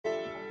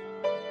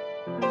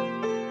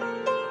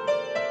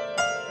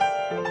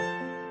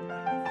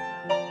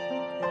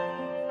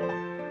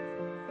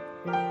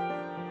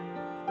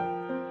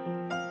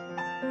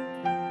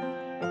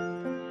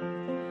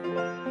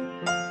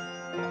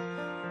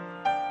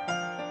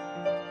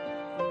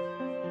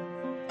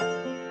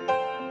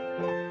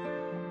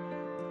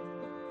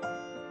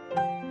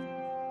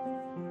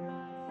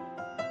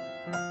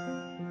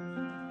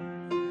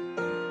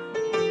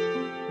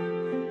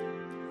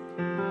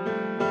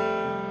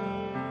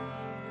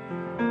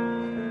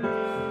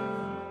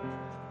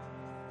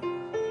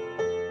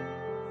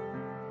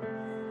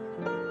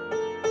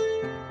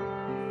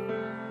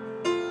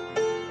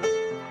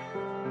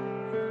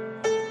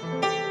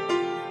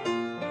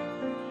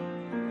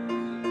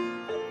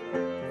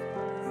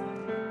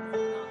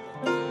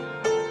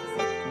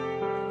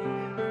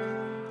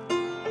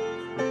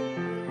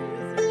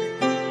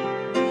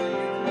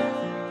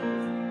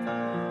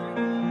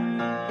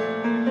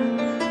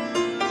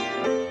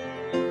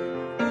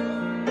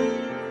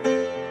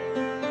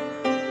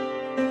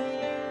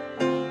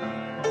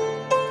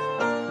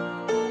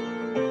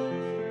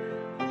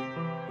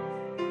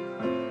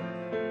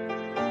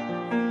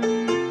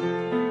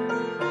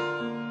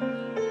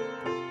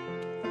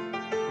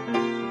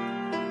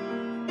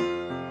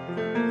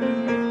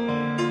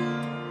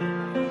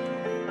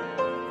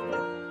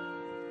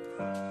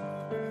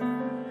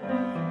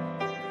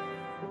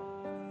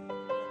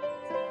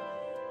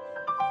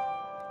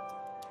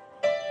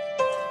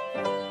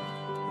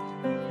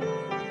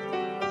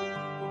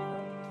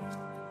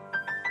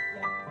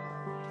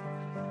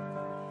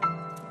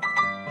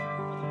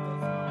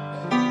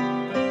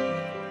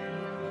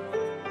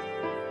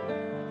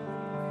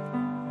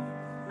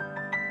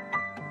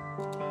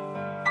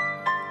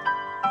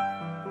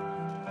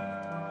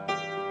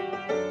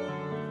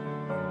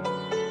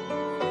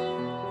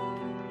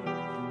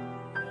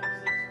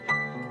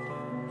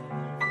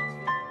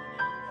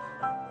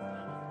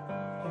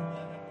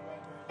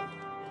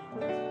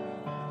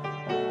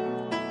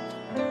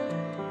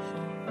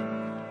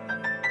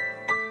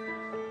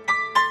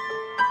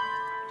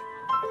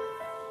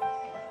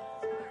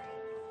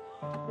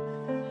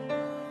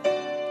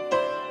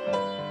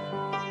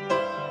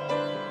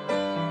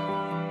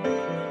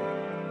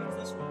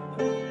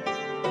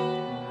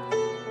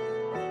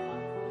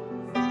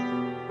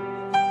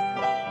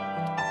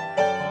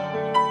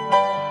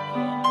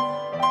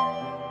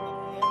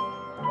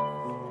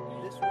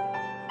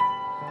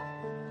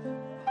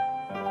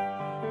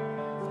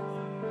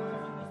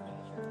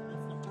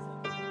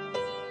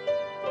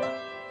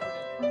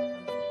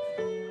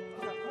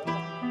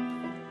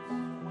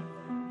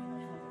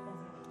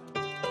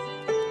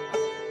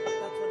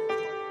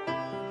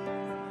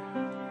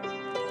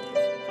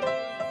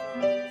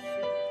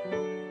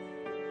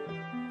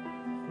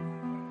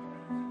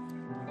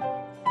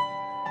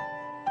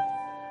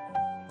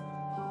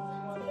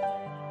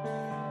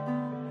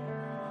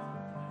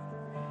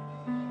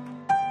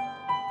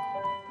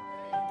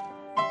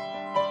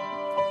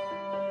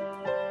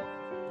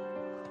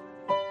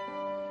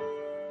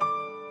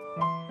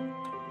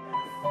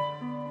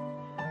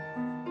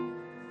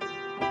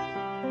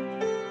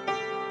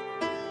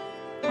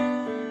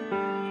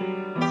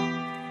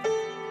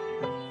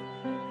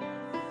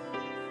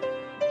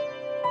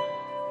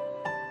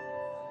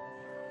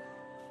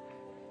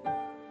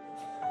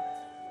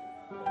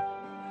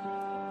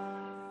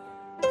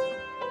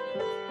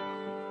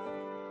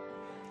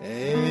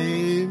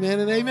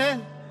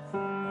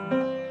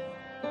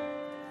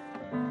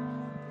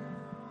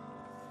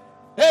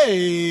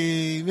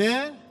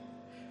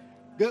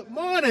Good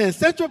morning,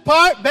 Central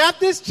Park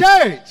Baptist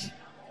Church.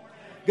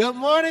 Good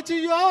morning to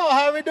you all.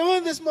 How are we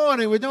doing this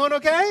morning? We're doing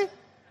okay?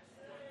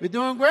 We're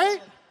doing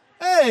great?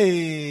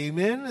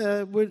 Amen.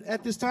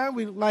 At this time,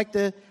 we'd like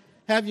to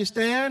have you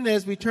stand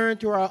as we turn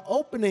to our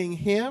opening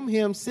hymn,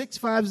 hymn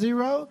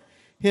 650.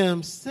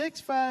 Hymn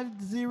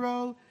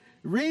 650,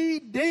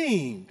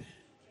 Redeemed.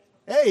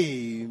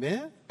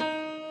 Amen.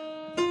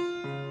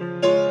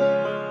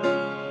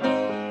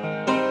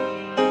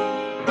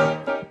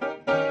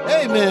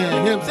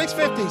 Amen. Hymn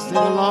 650, sing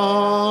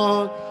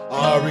along.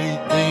 Are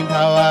redeemed,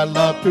 how I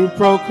love to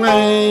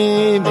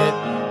proclaim it.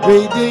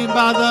 Redeemed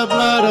by the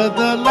blood of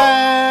the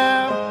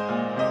Lamb.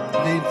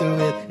 Redeemed through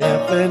His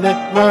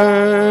infinite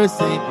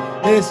mercy.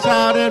 His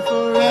child and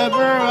forever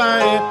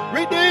I am.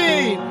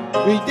 Redeemed,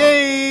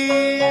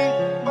 redeemed,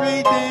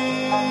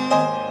 redeemed.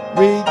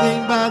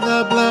 Redeemed by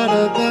the blood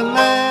of the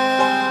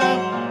Lamb.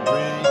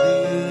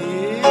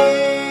 Redeemed,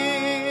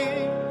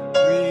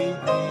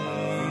 redeemed.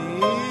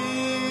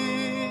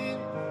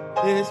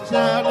 His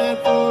child and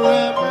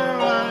forever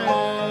I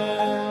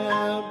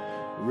am.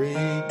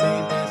 Redeemed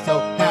and so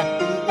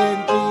happy in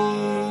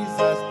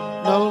Jesus.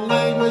 No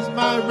language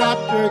my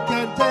rapture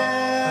can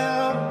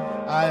tell.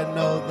 I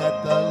know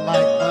that the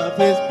light of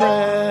His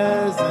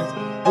presence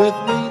with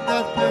me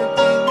doth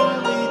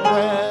continually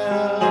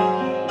dwell.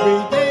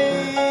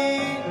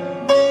 Redeemed,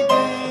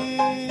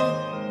 redeemed,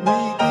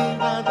 redeemed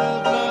by the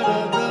blood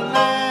of the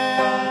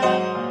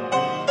Lamb.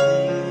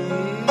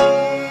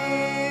 Redeemed,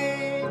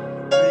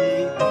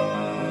 redeemed,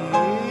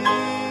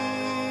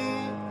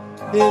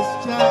 His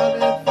child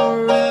and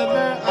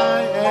forever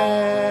I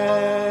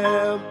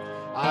am.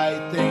 I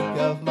think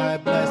of my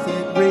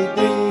blessed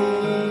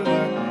Redeemer.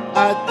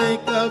 I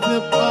think of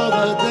Him all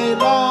the day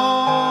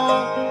long.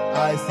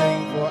 I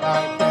sing for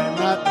I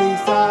cannot be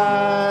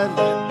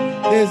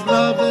silent. His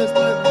love is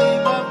the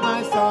theme of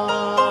my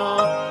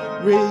song.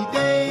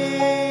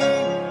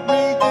 Redeemed,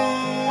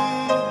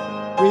 redeemed,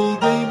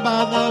 redeemed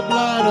by the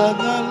blood of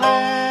the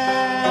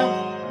Lamb.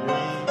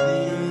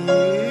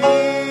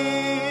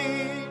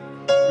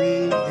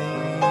 Redeemed,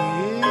 redeemed,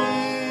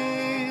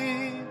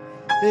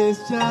 His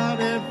child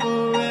and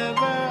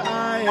forever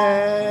I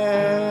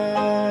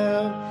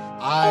am.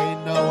 I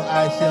know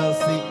I shall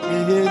see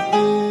in His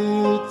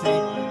beauty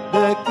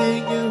the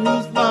King in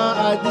whose law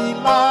I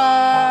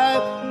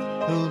delight,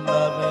 who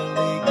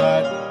lovingly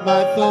guide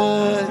my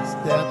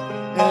footsteps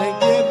and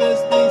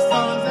giveth me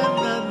songs in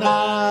the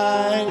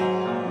night.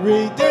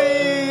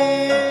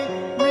 Redeemed,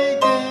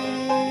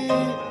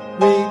 redeemed,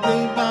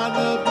 redeemed by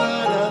the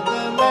blood of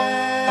the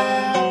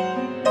Lamb.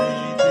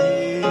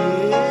 Redeemed,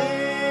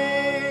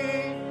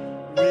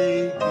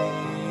 redeemed,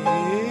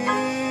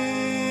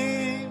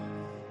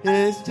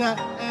 His child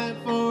and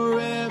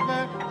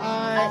forever I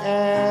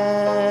am.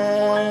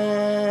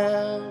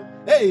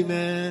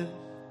 Amen.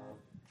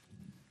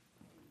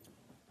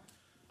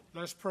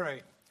 Let's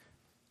pray.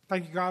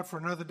 Thank you, God, for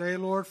another day,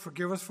 Lord.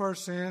 Forgive us for our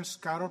sins.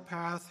 Guide our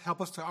path.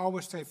 Help us to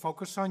always stay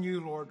focused on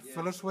you, Lord. Yes.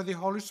 Fill us with your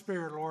Holy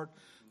Spirit, Lord.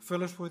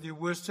 Fill us with your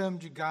wisdom,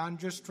 your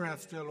guidance, your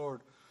strength, dear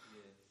Lord.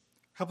 Yes.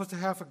 Help us to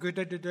have a good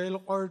day today,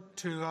 Lord,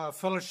 to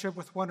fellowship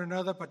with one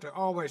another, but to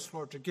always,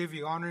 Lord, to give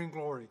you honor and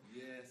glory.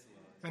 Yes,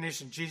 Lord. And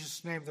it's in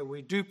Jesus' name that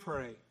we do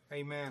pray.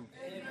 Amen.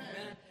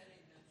 Amen.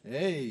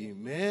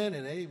 Amen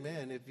and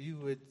amen. If you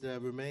would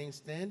remain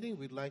standing,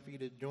 we'd like for you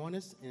to join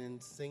us in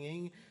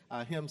singing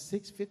hymn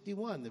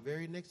 651, the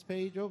very next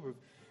page over.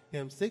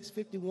 Hymn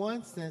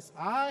 651, Since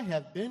I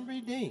Have Been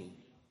Redeemed.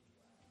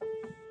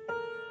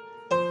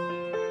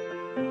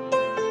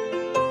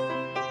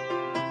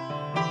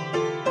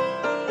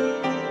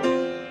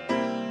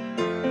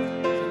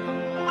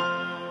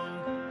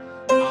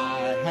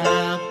 I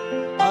have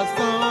a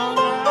song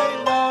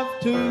I love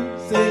to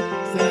sing,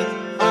 since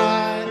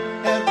I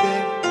have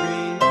been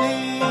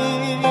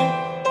redeemed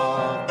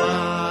of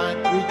my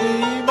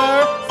Redeemer,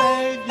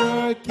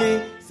 Savior,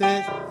 King.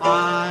 Since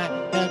I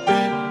have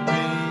been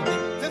redeemed,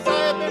 since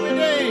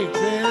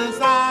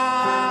I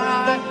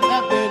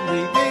have been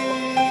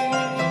redeemed,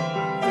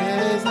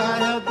 since I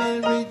have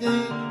been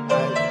redeemed,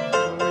 since I have been redeemed, I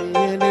will glory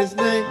in His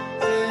name.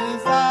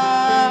 Since I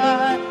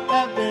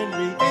have been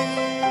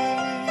redeemed,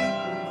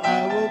 I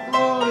will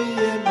glory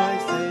in my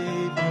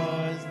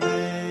Savior's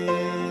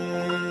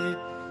name.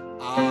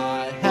 I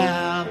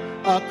have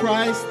a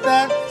Christ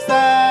that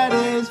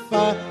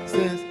satisfies,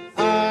 since I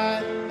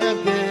have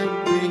been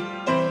redeemed.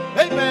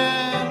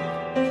 Amen.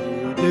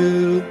 To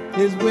do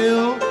His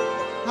will,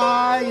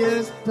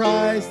 highest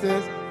price,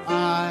 since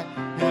I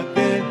have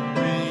been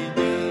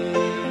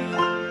redeemed.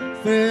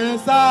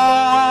 Since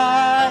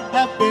I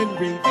have been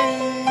redeemed,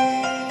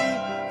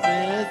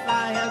 since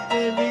I have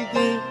been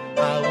redeemed, I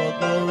will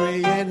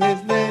glory in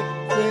His name.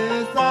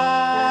 Since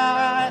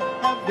I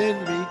have been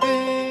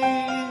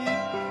redeemed,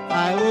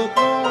 I will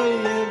glory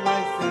in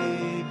my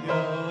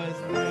Savior's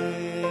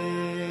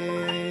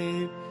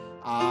name.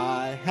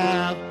 I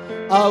have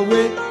a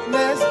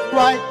witness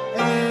bright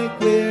and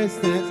clear,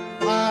 since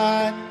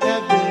I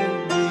have been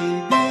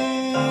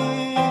redeemed,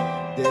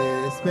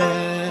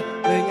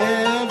 dispelling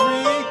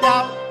every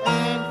doubt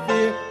and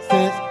fear,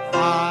 since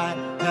I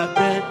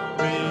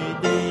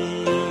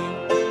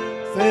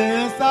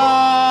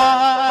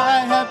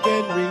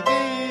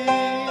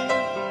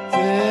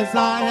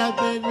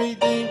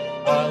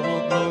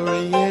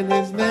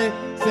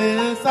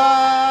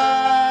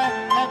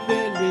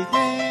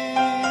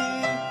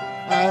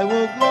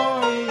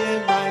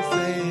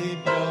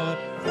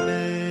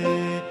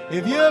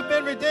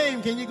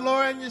name. Can you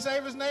glory in your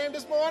Savior's name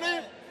this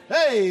morning?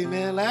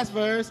 Amen. Last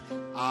verse.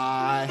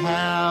 I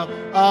have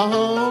a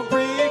home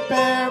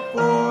prepared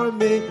for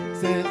me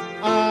since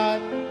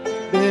I've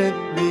been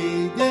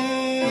redeemed,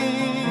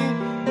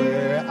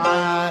 where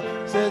I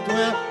shall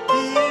dwell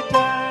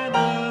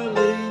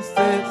eternally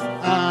since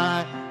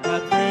I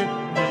have been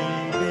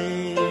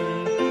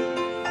redeemed.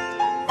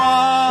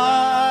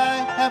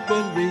 I have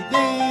been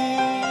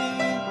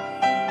redeemed.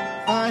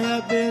 I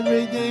have been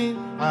redeemed.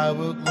 I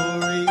will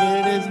glory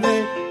in his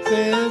name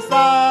since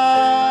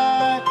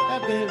I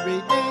have been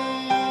redeemed.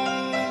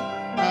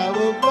 I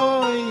will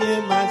glory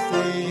in my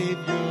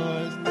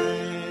Savior's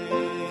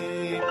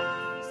name.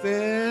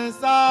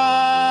 Since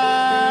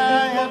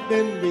I have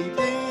been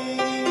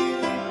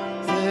redeemed,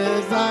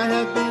 since I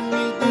have been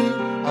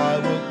redeemed, I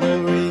will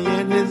glory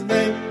in his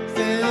name.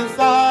 Since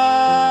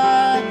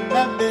I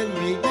have been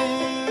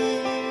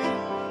redeemed,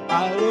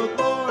 I will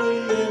glory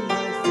in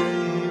my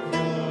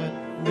Savior's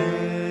name.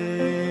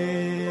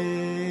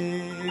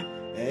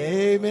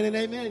 Amen and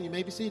amen. You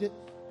may be seated.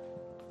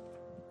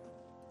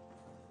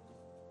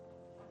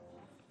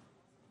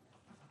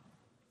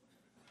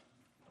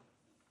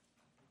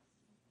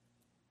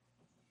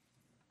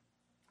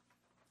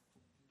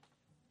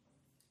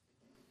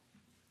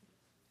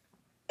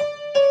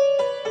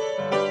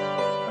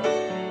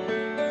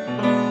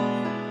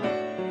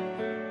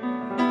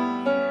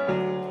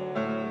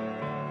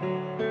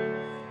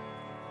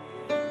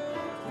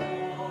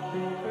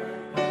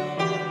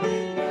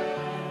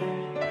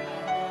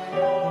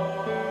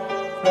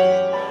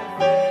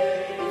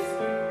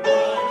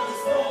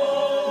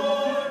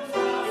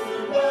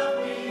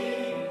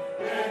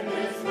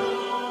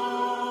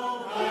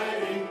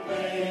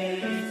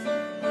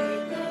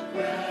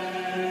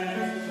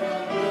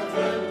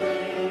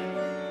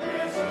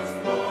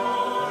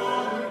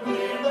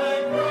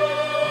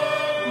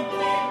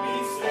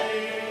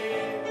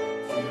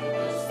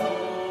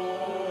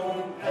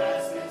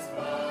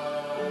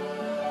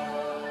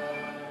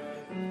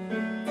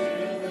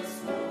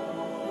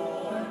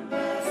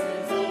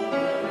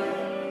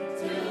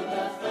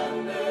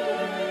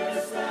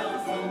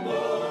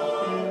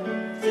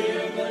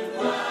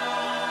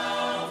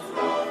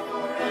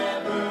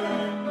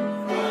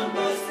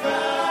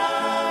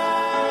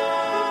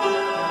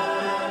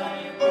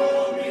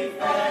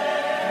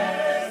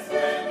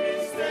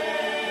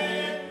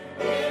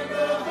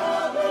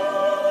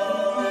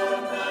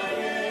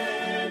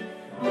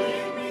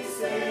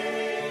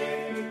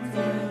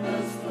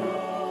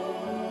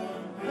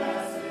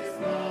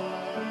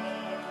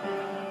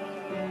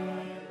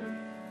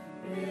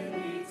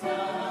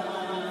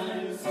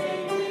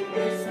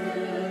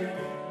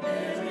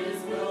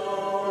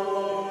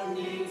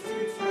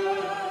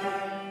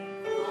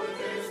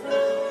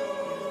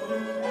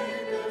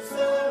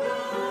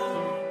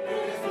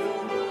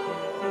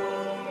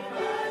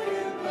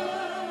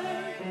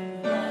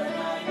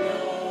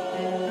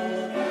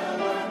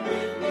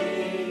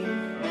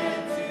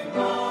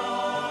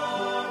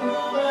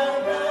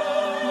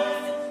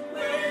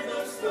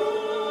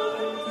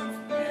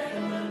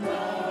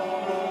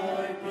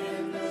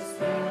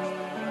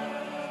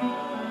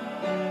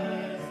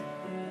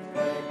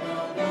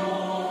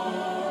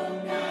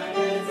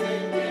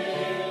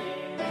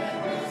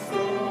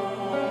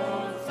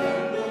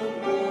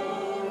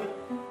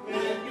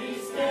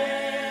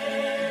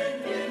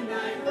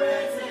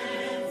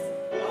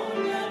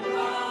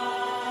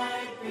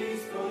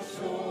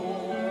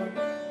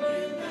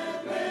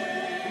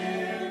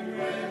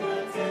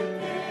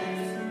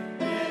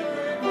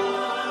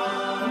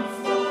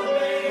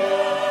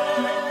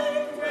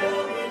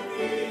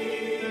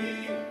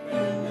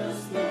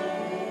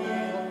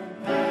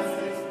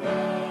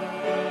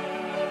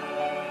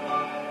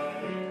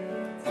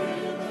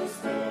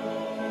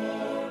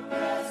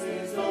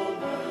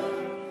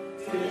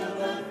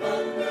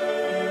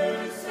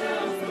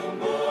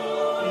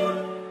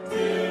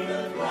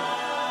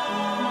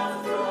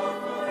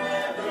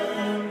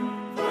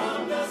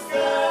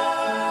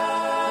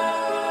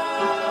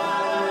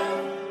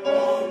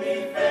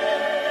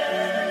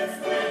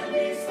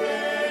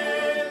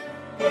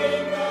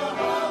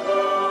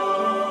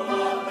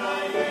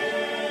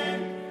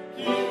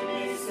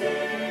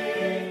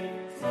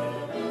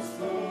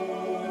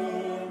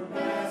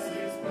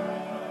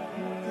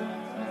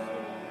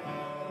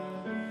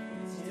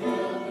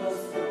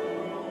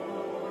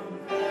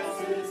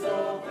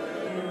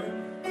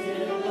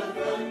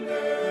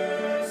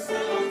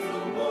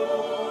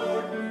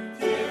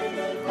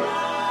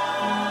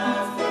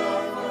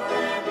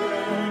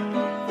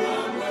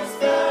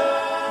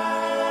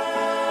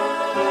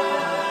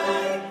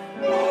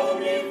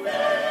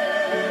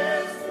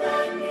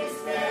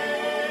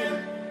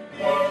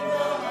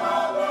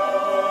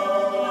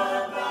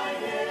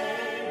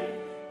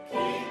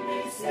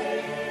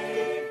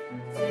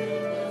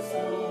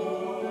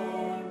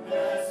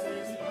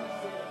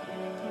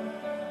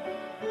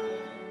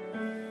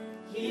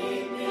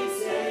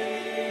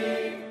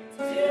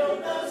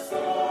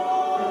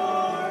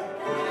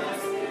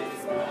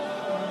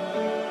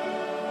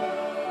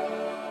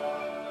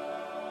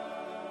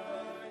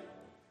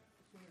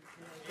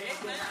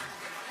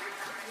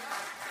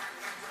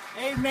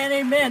 Amen,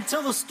 amen.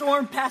 Till the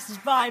storm passes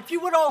by. If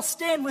you would all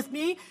stand with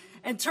me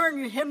and turn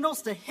your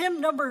hymnals to hymn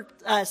number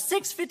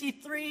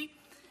 653.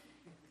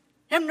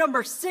 Hymn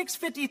number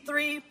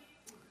 653,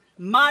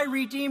 My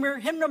Redeemer.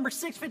 Hymn number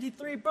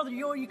 653. Brother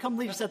Yoel, you come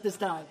lead us at this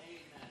time.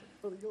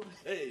 Brother Yoel.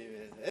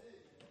 Amen.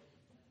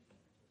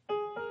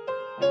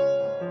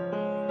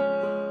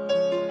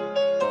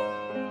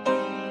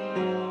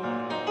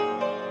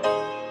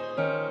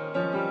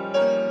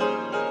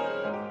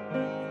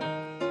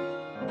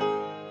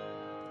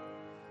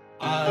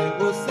 I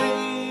will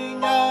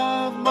sing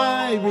of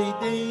my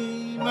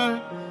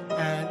Redeemer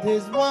and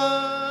his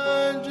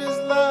wondrous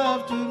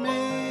love to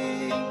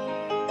me.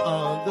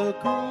 On the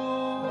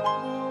cruel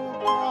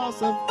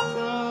cross of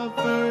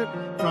suffered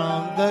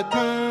from the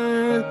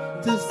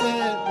curse to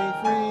set me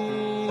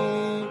free.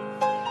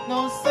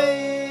 No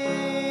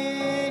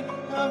sing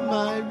of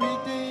my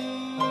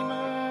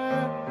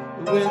Redeemer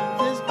with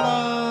his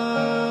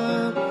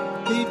blood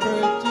he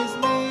purchased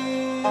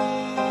me.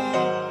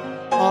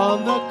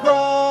 On the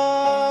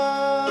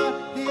cross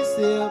he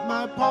sealed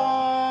my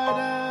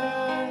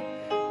pardon,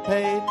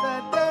 paid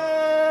the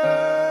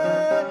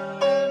debt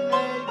and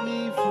made me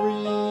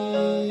free.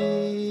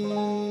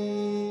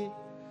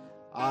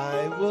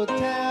 I will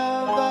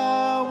tell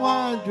the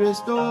wondrous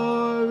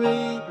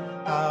story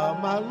how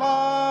my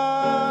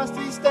lost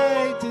he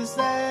stayed to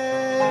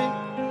save.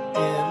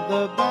 In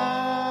the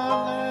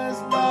boundless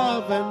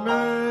love and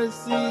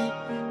mercy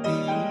he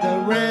the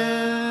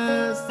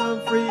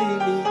ransom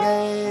freely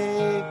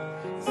gave.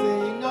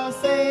 Sing, oh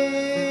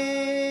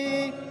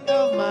sing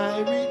of my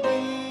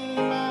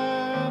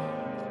Redeemer,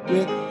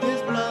 with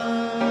his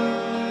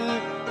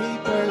blood he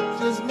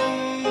purchased me.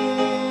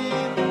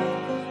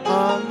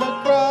 On the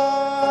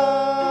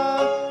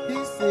cross he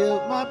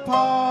sealed my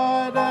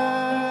pardon,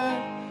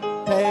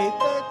 paid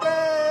the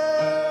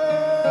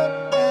debt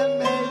and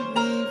made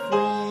me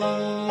free.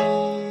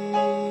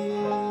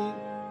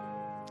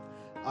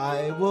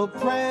 I will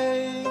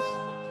praise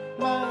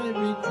my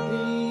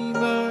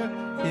Redeemer,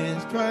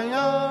 his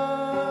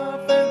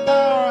triumphant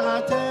power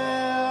I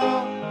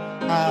tell,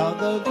 how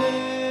the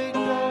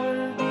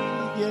victory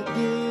yet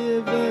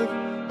giveth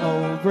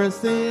over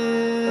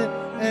sin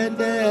and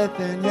death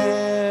and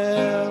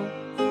hell.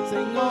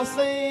 Sing, oh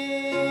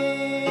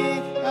sing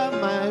of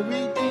my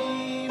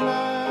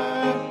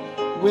Redeemer,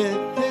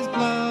 with his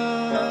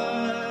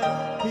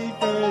blood he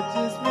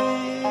purchased me.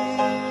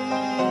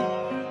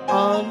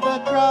 On the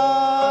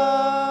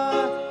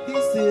cross he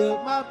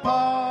sealed my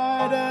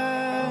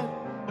pardon,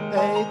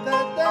 paid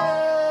the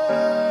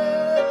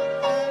debt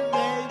and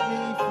made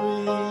me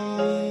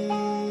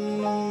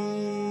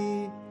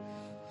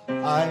free.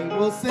 I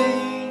will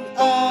sing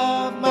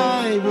of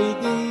my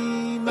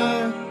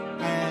Redeemer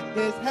and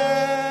his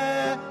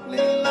heavenly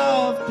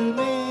love to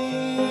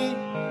me.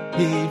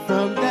 He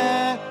from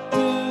death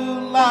to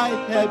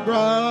life had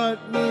brought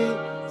me,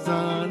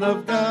 Son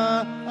of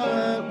God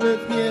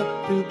with him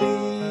to be.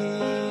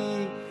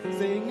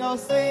 Sing, oh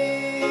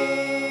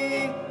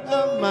sing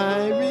of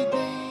my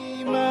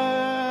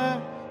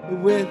Redeemer,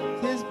 with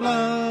his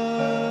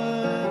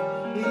blood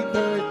he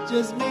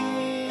purchased me.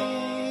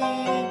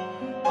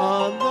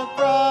 On the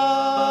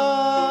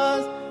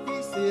cross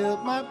he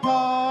sealed my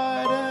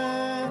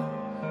pardon,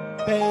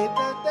 paid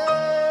the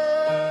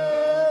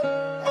debt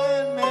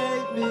and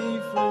made me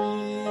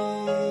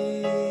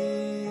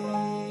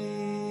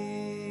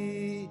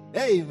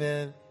free.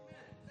 Amen.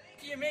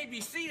 You may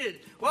be seated.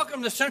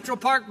 Welcome to Central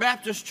Park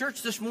Baptist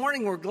Church this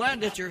morning. We're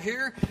glad that you're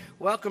here.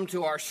 Welcome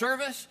to our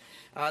service.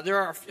 I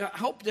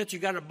hope that you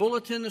got a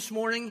bulletin this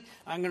morning.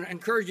 I'm going to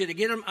encourage you to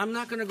get them. I'm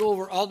not going to go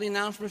over all the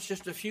announcements,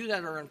 just a few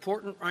that are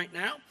important right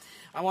now.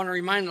 I want to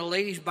remind the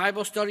ladies'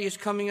 Bible study is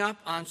coming up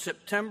on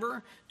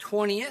September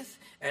 20th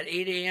at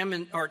 8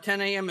 a.m. or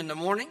 10 a.m. in the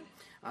morning.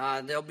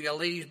 There'll be a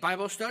ladies'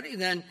 Bible study.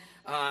 Then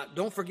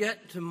don't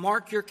forget to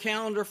mark your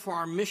calendar for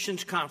our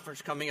missions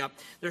conference coming up.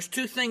 There's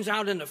two things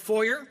out in the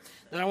foyer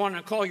that I want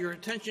to call your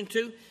attention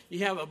to.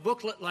 You have a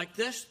booklet like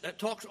this that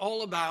talks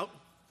all about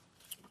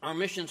our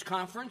missions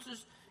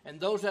conferences and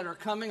those that are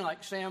coming,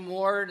 like Sam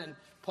Ward and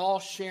Paul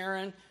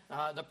Sharon,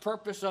 the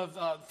purpose of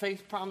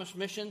Faith Promise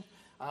Mission,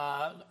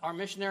 our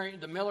missionary,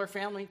 the Miller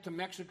family to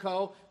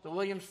Mexico, the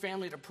Williams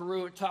family to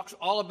Peru. It talks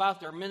all about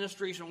their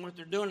ministries and what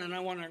they're doing, and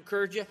I want to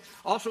encourage you.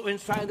 Also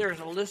inside there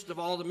is a list of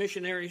all the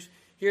missionaries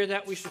here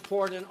that we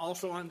support, and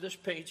also on this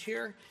page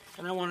here.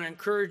 And I want to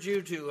encourage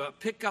you to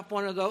pick up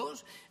one of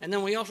those. And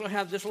then we also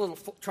have this little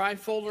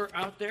tri-folder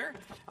out there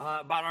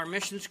about our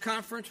missions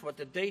conference, what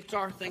the dates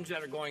are, things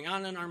that are going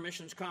on in our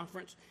missions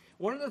conference.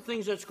 One of the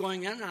things that's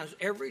going on is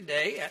every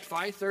day at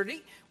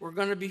 5:30, we're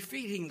going to be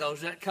feeding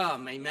those that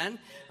come. Amen.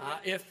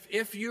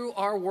 If you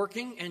are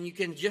working and you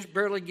can just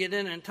barely get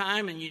in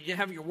time and you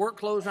have your work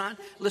clothes on,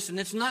 listen,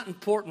 it's not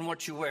important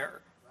what you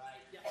wear.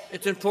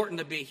 It's important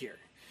to be here.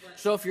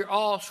 So if you're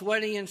all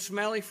sweaty and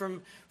smelly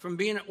from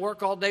being at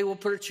work all day, we'll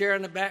put a chair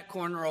in the back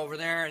corner over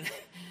there. And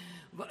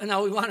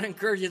no, we want to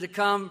encourage you to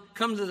come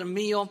to the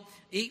meal,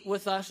 eat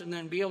with us, and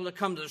then be able to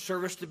come to the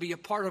service to be a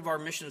part of our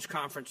missions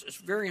conference. It's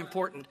very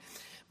important.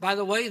 By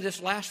the way,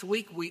 this last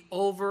week we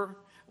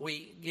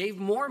we gave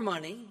more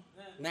money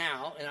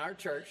now in our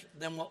church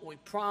than what we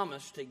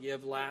promised to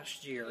give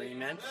last year.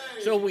 Amen.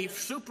 So we've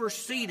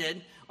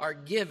superseded our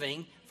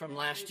giving from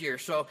last year.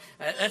 So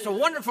that's a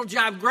wonderful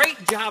job.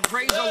 Great job.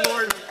 Praise the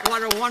Lord.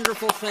 What a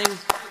wonderful thing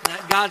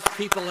that God's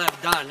people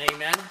have done.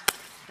 Amen.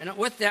 And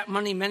with that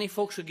money, many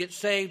folks will get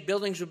saved.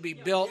 Buildings will be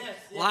built.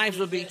 Lives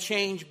will be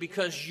changed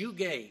because you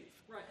gave.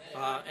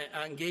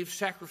 And gave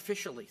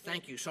sacrificially.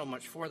 Thank you so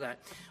much for that.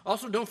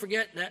 Also, don't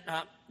forget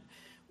that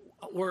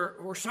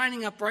we're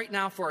signing up right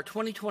now for our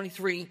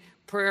 2023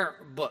 prayer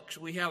books.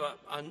 We have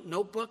a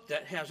notebook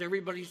that has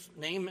everybody's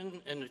name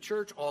in the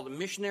church, all the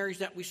missionaries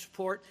that we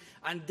support.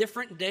 On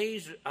different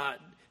days,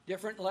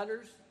 different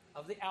letters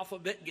of the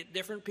alphabet get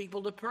different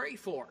people to pray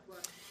for.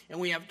 And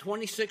we have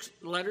 26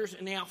 letters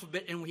in the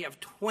alphabet, and we have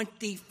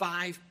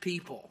 25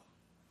 people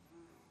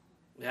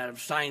that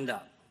have signed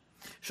up.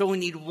 So we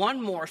need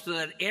one more so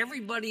that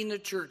everybody in the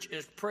church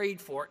is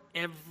prayed for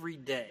every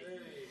day.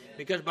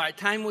 Because by the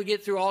time we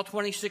get through all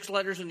 26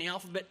 letters in the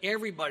alphabet,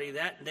 everybody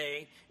that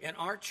day in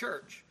our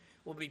church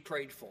will be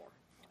prayed for.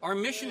 Our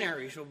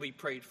missionaries will be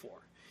prayed for.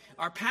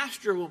 Our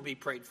pastor will be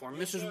prayed for.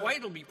 Mrs.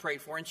 White will be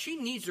prayed for. And she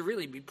needs to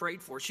really be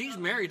prayed for. She's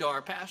married to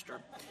our pastor.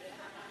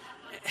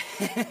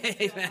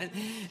 Amen.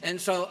 And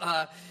so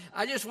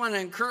I just want to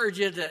encourage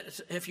you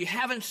that if you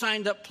haven't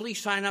signed up, please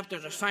sign up.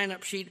 There's a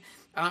sign-up sheet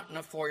out in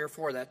the foyer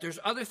for that. There's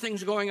other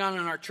things going on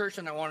in our church,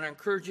 and I want to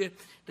encourage you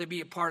to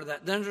be a part of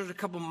that. Then there's a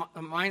couple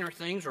minor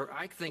things, or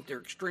I think they're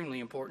extremely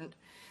important.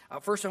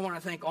 First, I want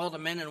to thank all the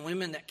men and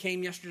women that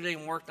came yesterday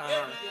and worked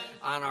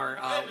on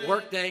our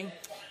work day.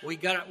 We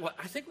got,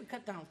 I think we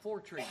cut down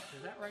 4 trees.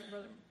 Is that right,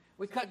 brother?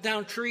 We cut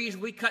down trees.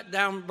 We cut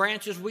down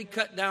branches. We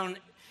cut down.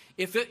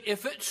 If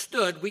it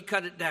stood, we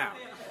cut it down.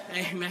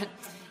 Amen.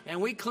 And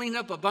we cleaned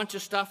up a bunch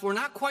of stuff. We're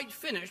not quite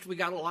finished. We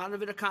got a lot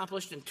of it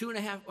accomplished in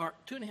 2.5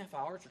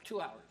 hours or 2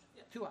 hours.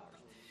 2 hours.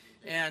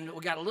 And we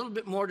got a little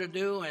bit more to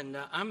do, and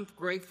I'm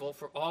grateful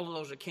for all of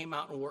those that came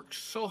out and worked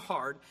so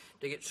hard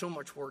to get so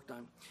much work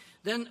done.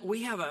 Then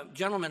we have a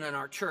gentleman in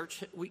our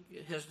church.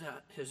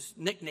 His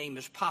nickname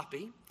is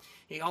Poppy.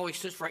 He always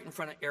sits right in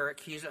front of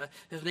Eric.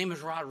 His name is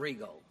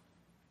Rodrigo.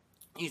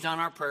 He's on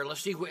our prayer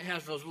list. He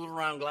has those little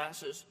round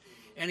glasses.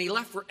 And he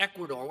left for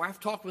Ecuador. I've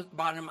talked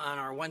about him on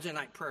our Wednesday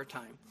night prayer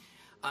time.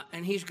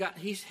 And he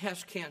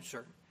has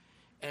cancer,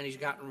 and he's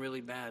gotten really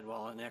bad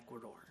while in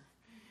Ecuador.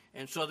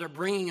 And so they're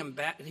bringing him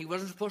back. He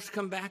wasn't supposed to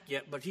come back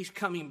yet, but he's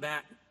coming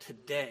back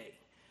today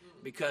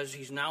because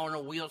he's now in a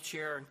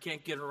wheelchair and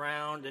can't get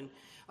around. And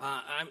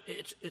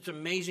it's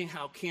amazing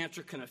how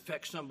cancer can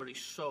affect somebody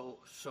so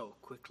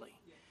quickly.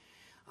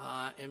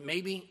 And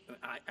maybe,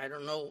 I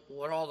don't know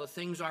what all the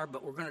things are,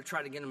 but we're going to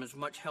try to get him as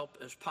much help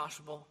as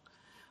possible.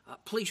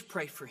 Please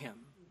pray for him.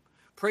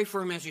 Pray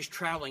for him as he's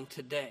traveling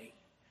today.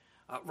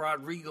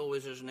 Rodrigo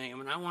is his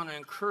name, and I want to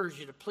encourage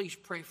you to please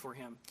pray for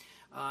him.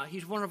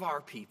 He's one of our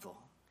people,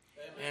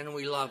 Amen. And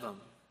we love him.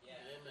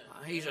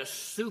 He's a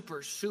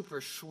super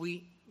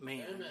sweet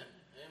man. Amen.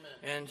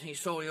 And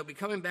he'll be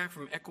coming back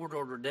from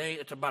Ecuador today.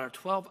 It's about a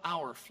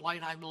 12-hour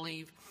flight, I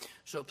believe.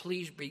 So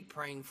please be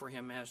praying for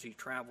him as he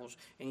travels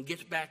and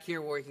gets back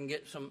here where he can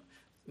get some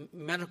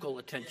medical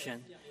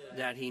attention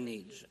that he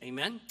needs.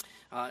 Amen.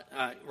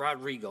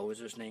 Rodrigo is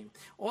his name.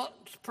 Well,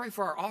 let's pray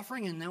for our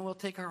offering, and then we'll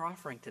take our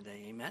offering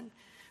today. Amen.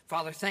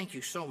 Father, thank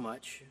you so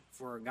much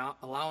for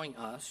allowing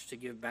us to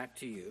give back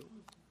to you,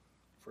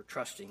 for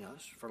trusting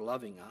us, for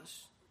loving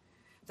us.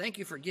 Thank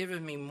you for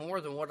giving me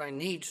more than what I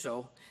need.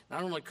 So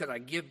not only could I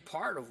give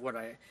part of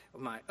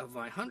my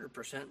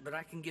 100%, but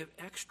I can give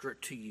extra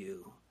to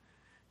you,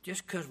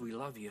 just because we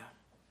love you,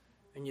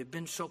 and you've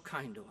been so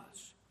kind to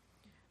us.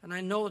 And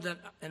I know that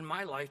in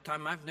my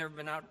lifetime, I've never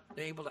been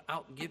able to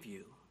outgive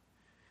you.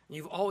 And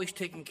you've always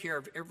taken care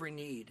of every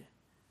need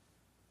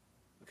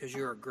because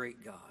you're a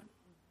great God.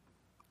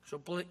 So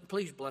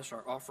please bless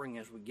our offering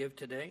as we give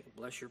today.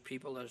 Bless your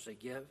people as they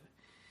give.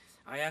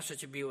 I ask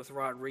that you be with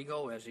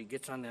Rodrigo as he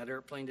gets on that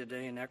airplane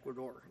today in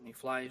Ecuador and he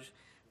flies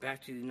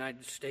back to the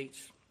United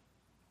States.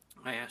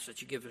 I ask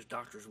that you give his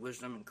doctors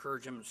wisdom,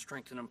 encourage him, and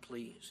strengthen him,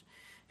 please.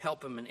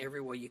 Help him in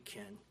every way you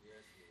can.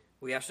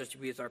 We ask that you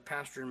be with our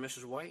pastor and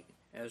Mrs. White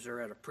as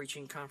they're at a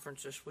preaching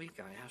conference this week.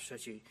 I ask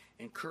that you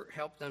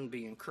help them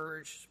be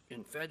encouraged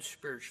and fed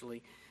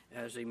spiritually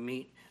as they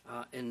meet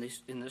in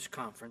this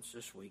conference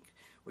this week.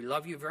 We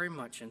love you very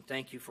much and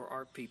thank you for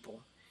our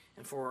people.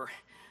 And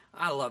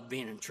I love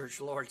being in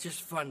church, Lord. It's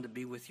just fun to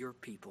be with your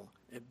people.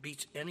 It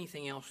beats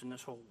anything else in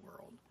this whole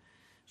world.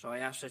 So I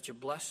ask that you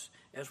bless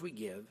as we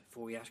give,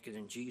 for we ask it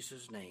in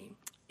Jesus' name.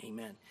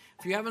 Amen.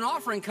 If you have an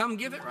offering, come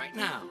give it right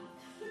now.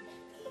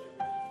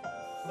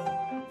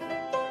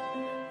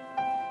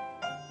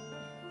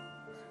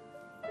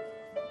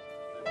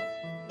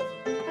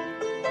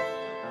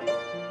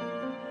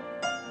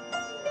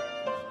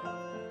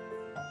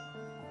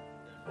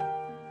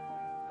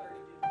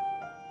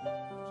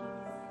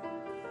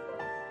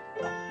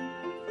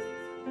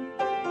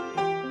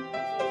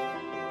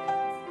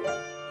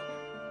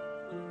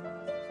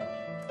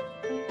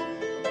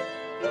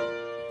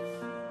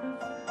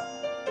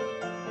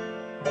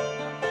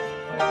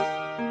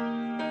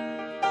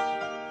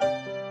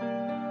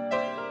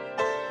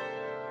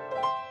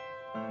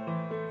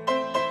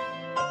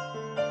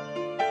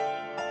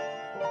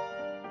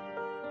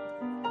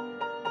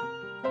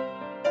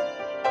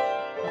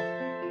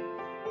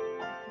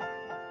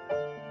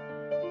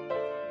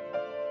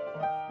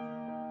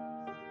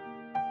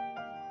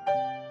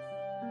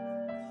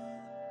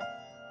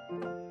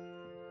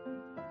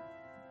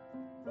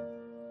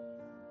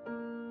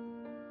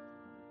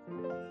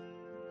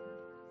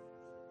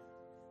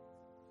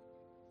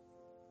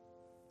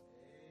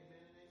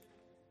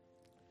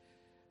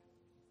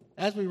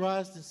 As we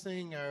rise to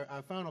sing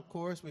our final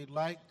chorus, we'd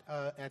like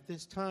at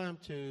this time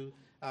to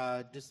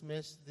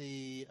dismiss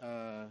the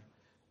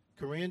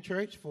Korean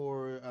church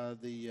for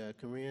the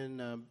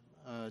Korean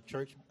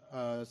church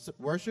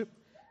worship.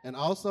 And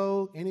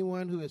also,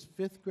 anyone who is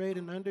 5th grade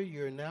and under,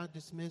 you're now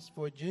dismissed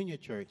for junior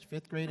church.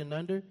 5th grade and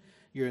under,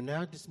 you're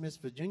now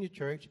dismissed for junior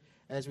church.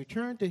 As we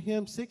turn to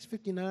hymn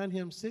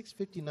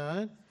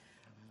 659,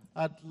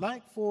 I'd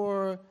like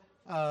for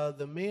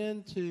the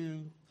men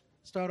to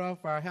start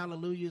off our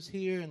hallelujahs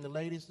here and the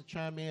ladies to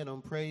chime in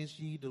on Praise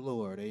Ye the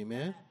Lord.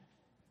 Amen.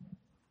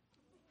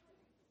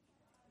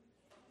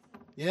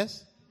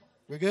 Yes?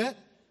 We're good?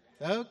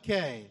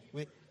 Okay.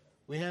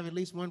 We have at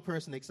least one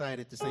person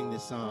excited to sing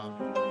this song.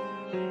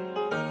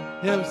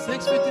 Hymn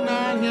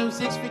 659, hymn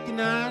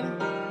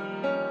 659.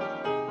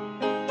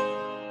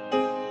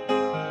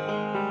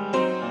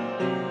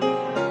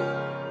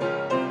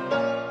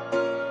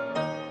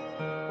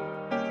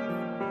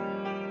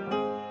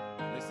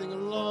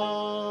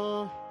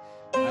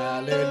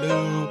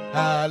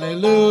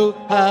 Hallelujah,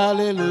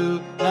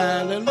 hallelujah,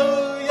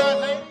 hallelujah,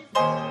 ladies.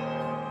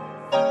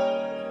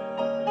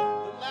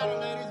 Louder,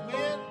 ladies,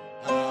 men.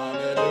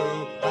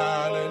 Hallelujah,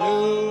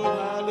 hallelujah,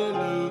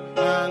 hallelujah,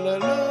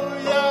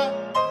 hallelujah.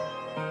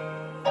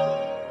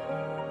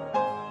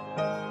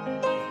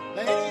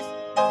 Ladies.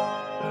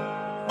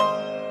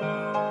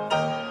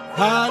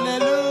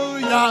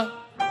 Hallelujah.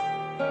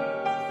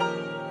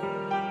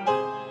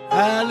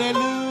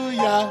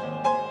 Hallelujah.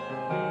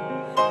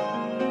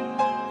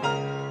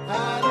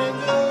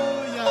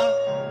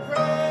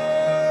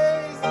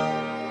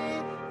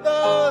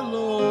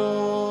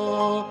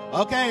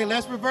 Okay,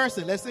 let's reverse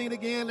it. Let's sing it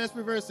again. Let's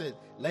reverse it.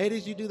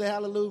 Ladies, you do the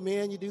hallelujah.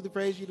 Men, you do the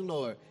praise you the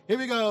Lord. Here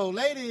we go.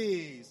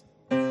 Ladies.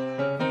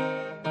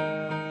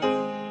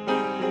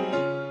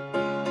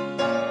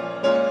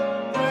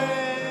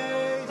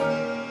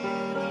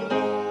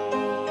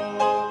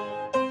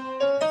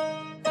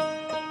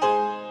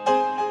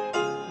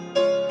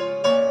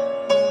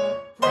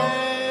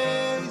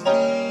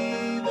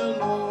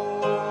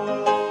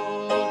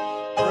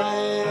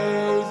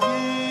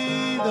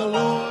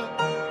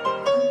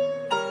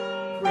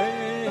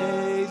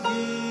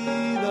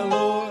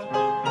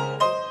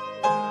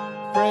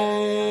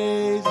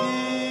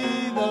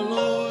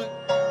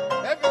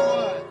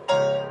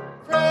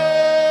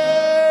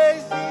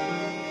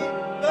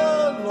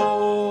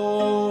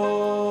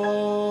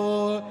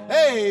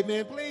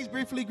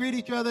 Greet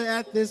each other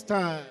at this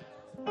time.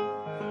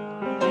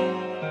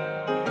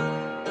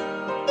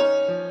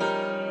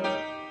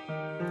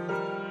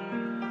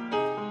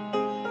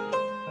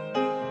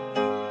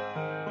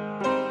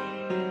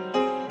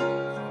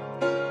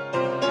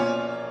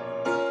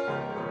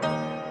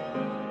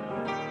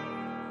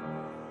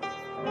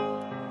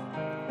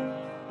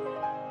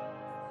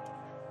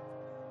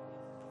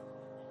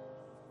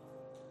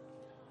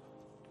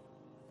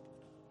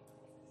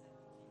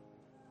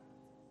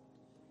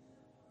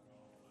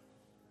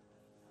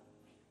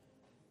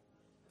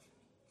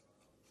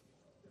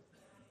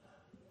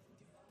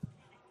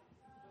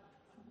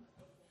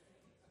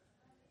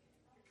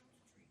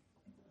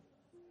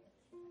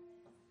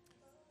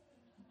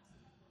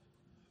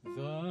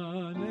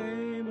 The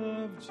name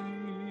of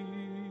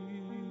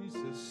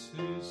Jesus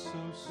is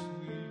so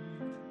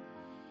sweet.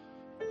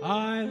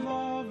 I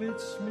love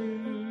its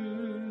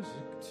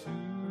music to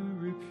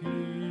repeat.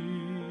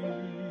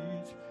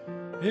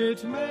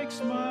 It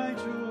makes my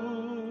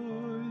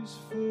joys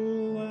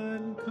full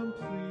and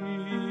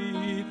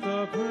complete.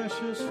 The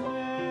precious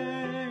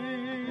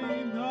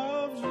name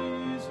of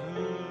Jesus.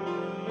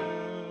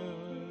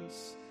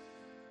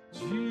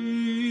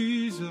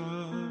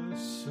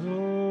 Jesus,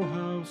 oh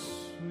how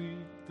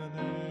sweet the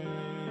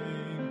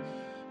name.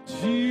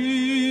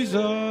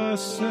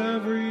 Jesus,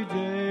 every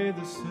day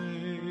the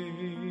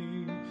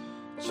same.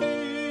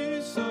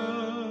 Jesus,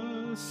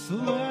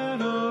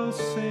 let all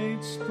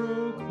saints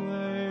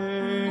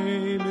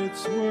proclaim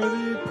its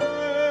worthy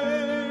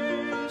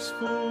praise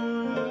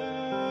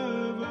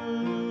forever.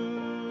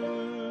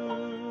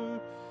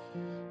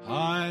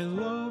 I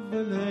love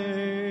the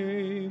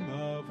name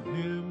of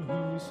him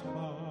whose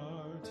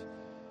heart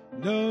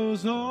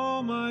knows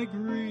all my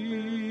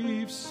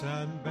griefs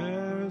and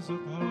bears a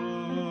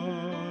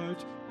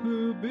part,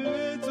 who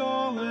bids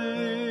all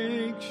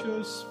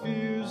anxious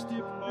fears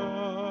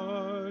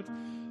depart.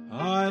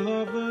 I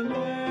love the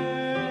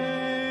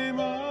name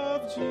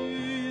of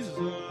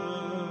Jesus.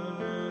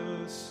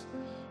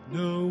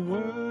 No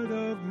word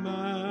of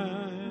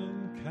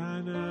man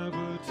can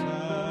ever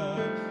tell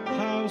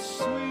how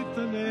sweet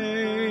the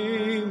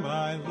name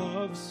I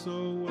love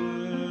so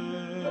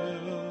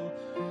well.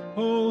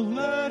 Oh,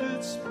 let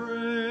its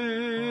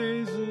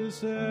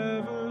praises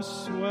ever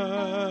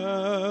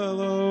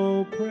swell.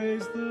 Oh,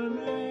 praise the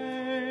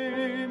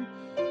name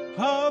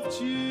of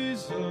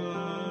Jesus.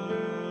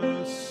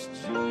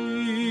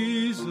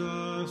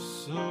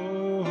 Jesus,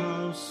 oh,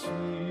 how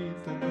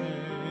sweet the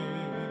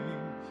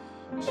name.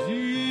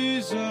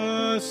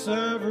 Jesus,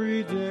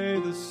 every day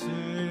the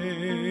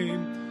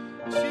same.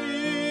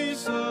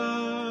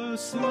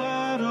 Jesus,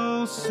 let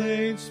all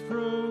saints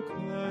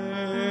proclaim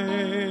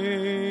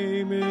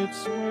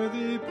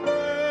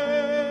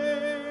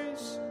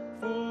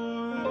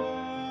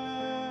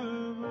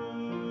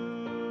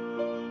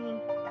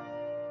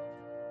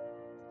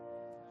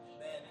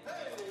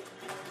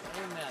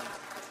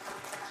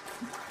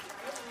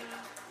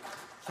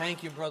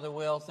Thank you, Brother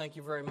Will. Thank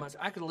you very much.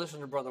 I could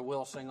listen to Brother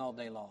Will sing all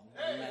day long.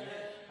 Amen.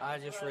 I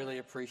just really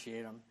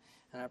appreciate him,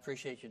 and I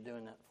appreciate you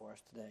doing that for us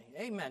today.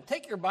 Amen.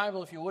 Take your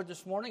Bible, if you would,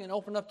 this morning and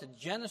open up to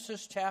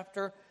Genesis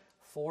chapter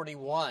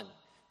 41.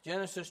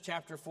 Genesis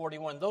chapter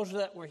 41. Those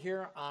that were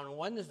here on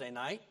Wednesday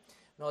night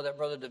know that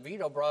Brother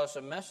DeVito brought us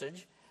a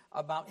message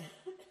about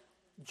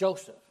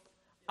Joseph.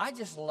 I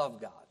just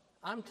love God.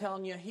 I'm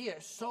telling you, he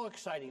is so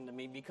exciting to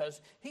me because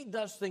he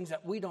does things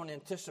that we don't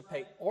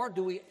anticipate or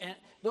do we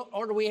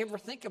ever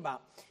think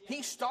about.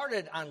 He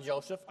started on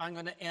Joseph. I'm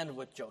going to end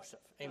with Joseph.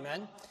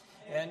 Amen?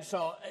 And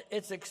so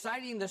it's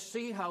exciting to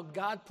see how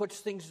God puts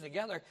things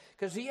together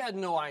because he had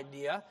no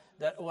idea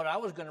that what I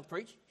was going to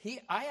preach.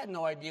 I had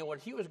no idea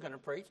what he was going to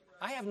preach.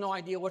 I have no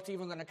idea what's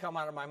even going to come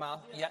out of my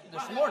mouth yet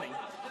this morning.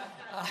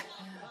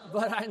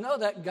 But I know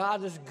that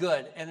God is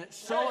good, and it's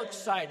so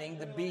exciting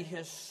to be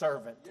his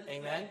servant.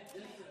 Amen?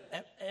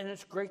 And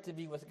it's great to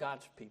be with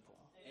God's people.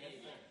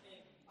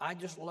 I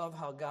just love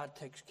how God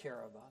takes care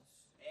of us.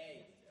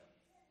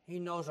 He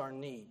knows our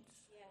needs.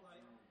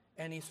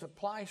 And he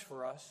supplies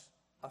for us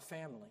a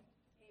family,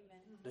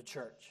 the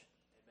church,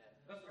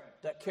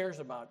 that cares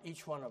about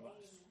each one of us.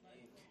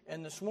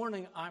 And this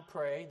morning I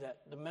pray that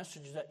the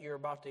message that you're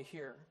about to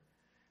hear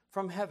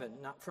from heaven,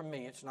 not from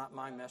me, it's not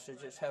my message,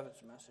 it's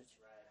heaven's message,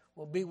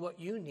 will be what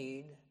you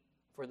need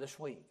for this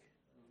week.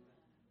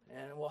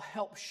 And it will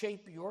help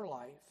shape your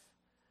life,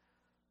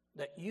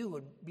 that you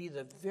would be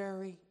the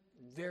very,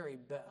 very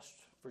best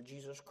for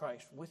Jesus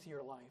Christ with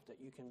your life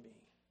that you can be.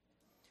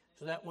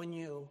 So that when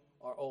you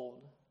are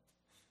old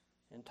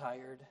and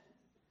tired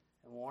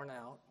and worn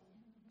out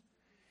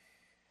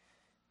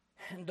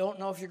and don't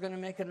know if you're going to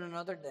make it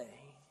another day,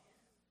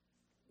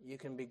 you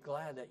can be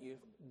glad that you've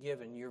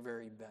given your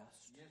very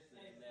best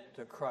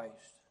to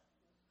Christ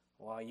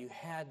while you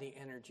had the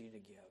energy to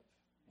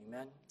give.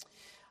 Amen?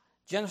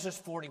 Genesis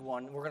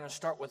 41, we're going to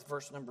start with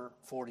verse number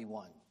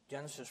 41.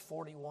 Genesis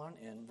 41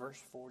 and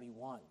verse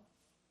 41.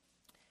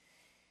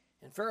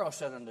 And Pharaoh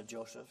said unto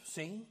Joseph,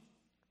 See,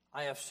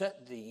 I have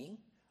set thee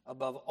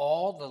above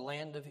all the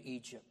land of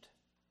Egypt.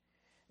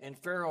 And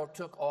Pharaoh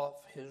took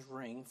off his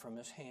ring from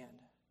his hand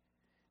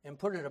and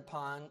put it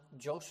upon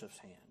Joseph's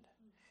hand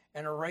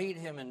and arrayed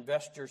him in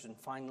vestures and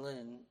fine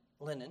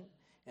linen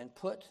and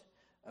put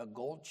a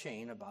gold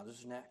chain about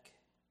his neck.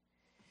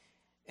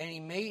 And he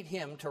made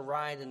him to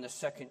ride in the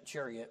second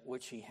chariot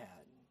which he had.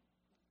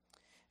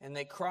 And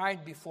they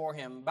cried before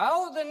him,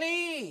 Bow the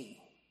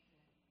knee!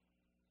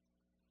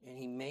 And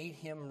he made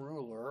him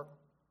ruler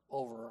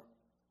over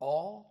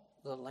all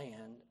the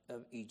land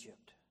of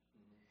Egypt.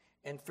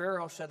 And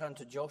Pharaoh said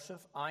unto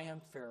Joseph, I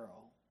am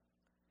Pharaoh,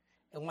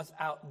 and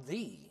without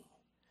thee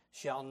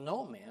shall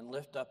no man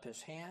lift up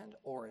his hand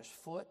or his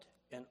foot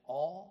in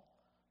all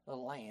the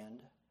land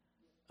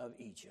of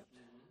Egypt.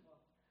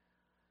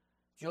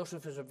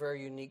 Joseph is a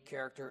very unique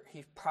character.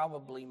 He's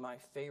probably my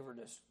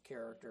favoriteest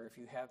character. If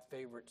you have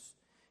favorites,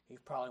 he's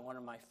probably one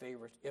of my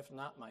favorites, if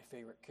not my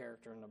favorite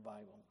character in the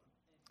Bible.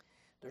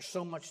 There's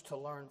so much to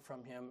learn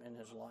from him in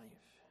his life.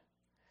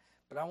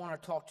 But I want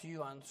to talk to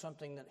you on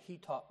something that he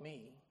taught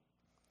me.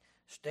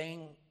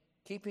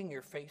 Keeping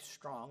your faith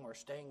strong or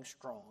staying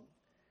strong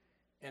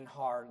in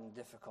hard and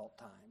difficult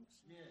times.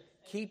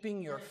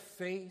 Keeping your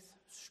faith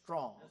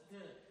strong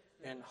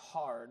in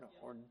hard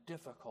or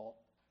difficult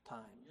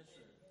times.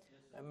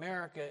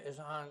 America is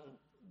on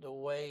the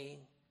way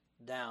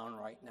down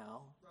right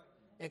now.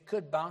 It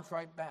could bounce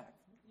right back.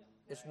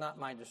 It's not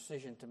my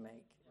decision to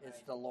make.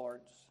 It's the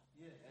Lord's.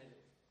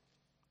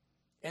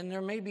 And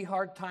there may be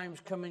hard times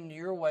coming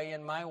your way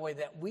and my way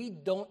that we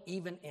don't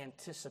even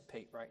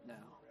anticipate right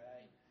now.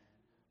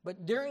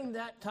 But during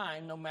that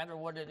time, no matter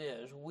what it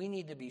is, we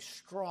need to be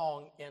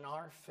strong in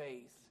our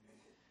faith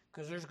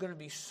because there's going to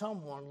be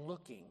someone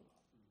looking,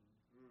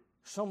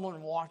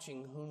 someone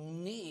watching who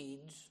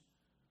needs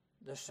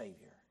the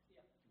Savior.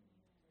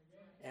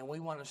 And we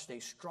want to stay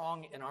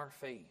strong in our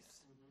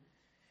faith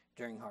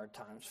during hard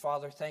times.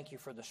 Father, thank you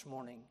for this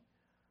morning.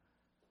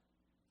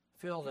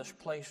 Fill this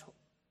place,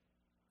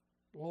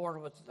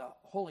 Lord, with the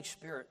Holy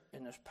Spirit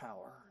in this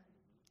power.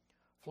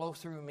 Flow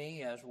through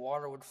me as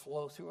water would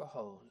flow through a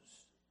hose.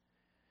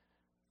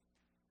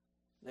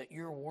 That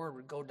your word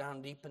would go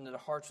down deep into the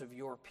hearts of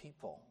your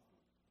people.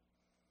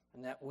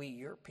 And that we,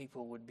 your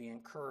people, would be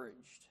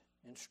encouraged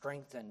and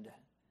strengthened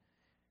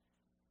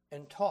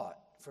and taught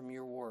from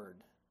your word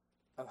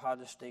of how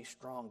to stay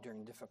strong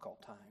during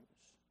difficult times.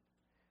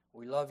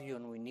 We love you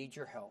and we need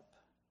your help.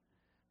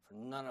 For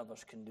none of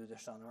us can do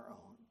this on our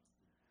own.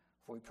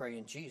 For we pray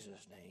in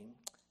Jesus' name,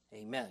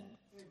 amen.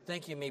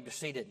 Thank you. You may be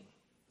seated.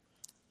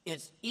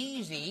 It's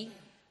easy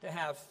to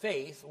have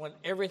faith when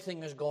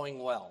everything is going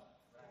well.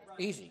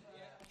 Easy.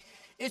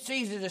 It's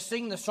easy to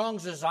sing the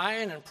songs of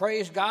Zion and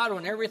praise God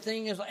when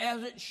everything is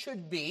as it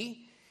should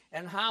be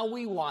and how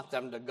we want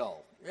them to go.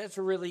 It's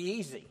really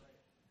easy.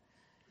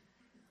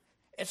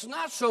 It's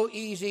not so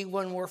easy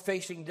when we're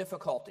facing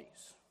difficulties.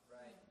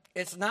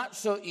 It's not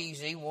so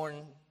easy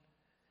when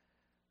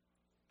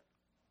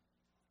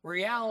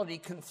reality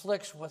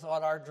conflicts with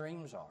what our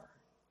dreams are.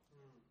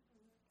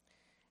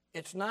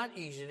 it's not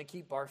easy to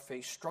keep our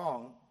faith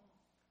strong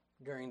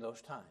during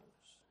those times.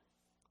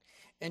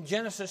 In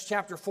Genesis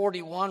chapter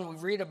 41, we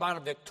read about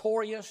a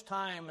victorious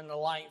time in the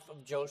life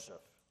of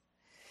Joseph.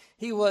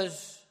 He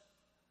was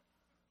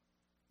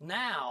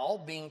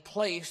now being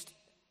placed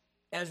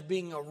as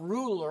being a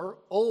ruler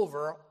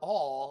over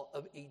all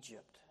of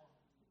Egypt.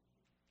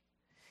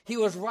 He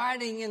was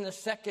riding in the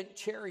second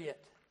chariot.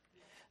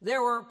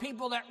 There were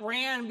people that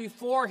ran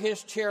before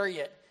his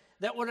chariot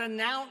that would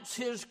announce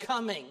his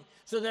coming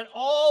so that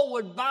all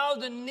would bow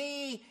the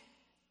knee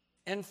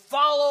and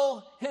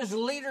follow his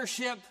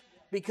leadership,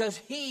 because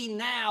he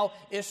now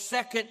is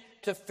second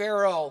to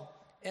Pharaoh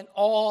and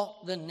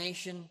all the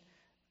nation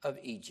of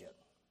Egypt.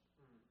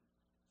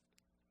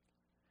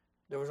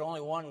 There was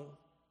only one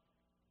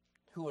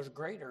who was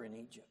greater in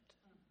Egypt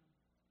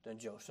than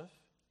Joseph,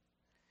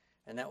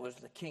 and that was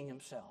the king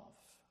himself.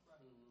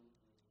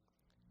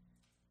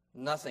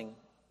 Nothing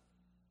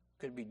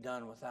could be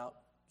done without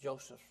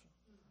Joseph's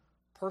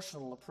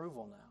personal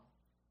approval now.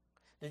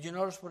 Did you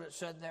notice what it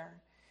said there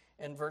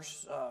in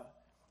verse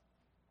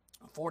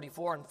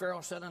 44? And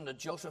Pharaoh said unto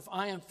Joseph,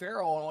 I am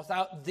Pharaoh, and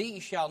without thee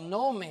shall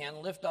no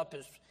man lift up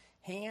his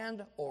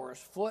hand or his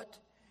foot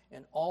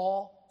in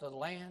all the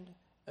land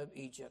of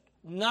Egypt.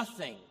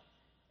 Nothing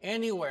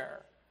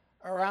anywhere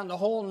around the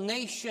whole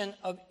nation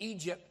of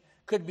Egypt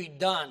could be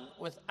done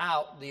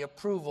without the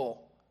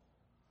approval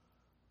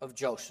of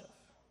Joseph.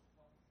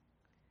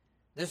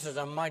 This is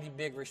a mighty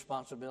big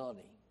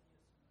responsibility.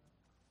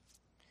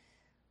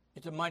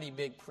 It's a mighty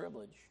big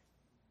privilege.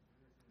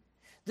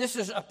 This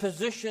is a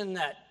position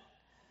that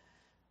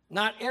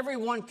not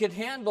everyone could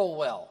handle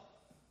well.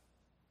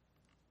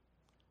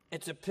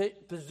 It's a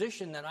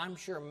position that I'm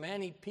sure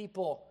many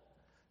people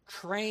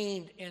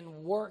trained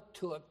and worked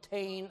to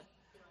obtain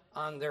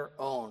on their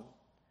own.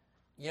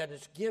 Yet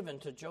it's given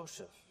to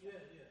Joseph.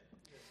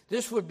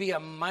 This would be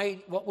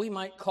what we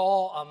might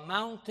call a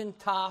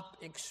mountaintop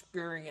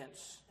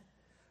experience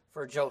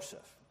for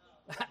Joseph.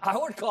 I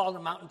would call it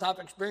a mountaintop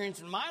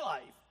experience in my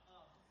life.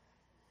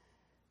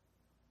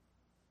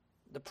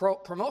 The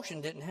promotion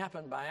didn't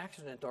happen by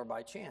accident or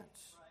by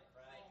chance.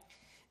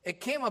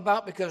 It came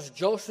about because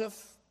Joseph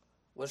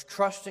was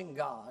trusting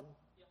God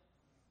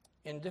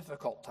in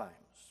difficult times.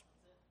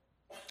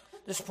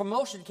 This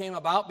promotion came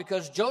about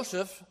because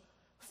Joseph's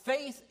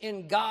faith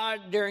in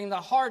God during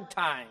the hard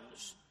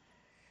times,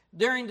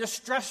 during the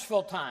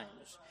stressful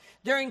times,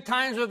 during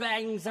times of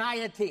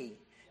anxiety,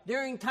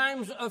 during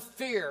times of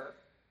fear,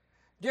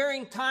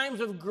 during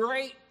times of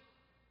great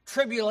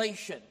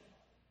tribulation,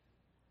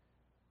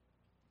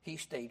 he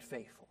stayed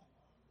faithful.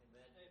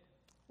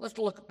 Let's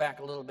look back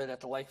a little bit at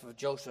the life of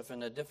Joseph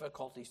and the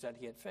difficulties that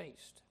he had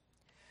faced.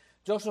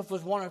 Joseph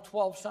was one of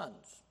 12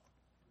 sons.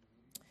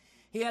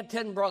 He had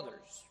 10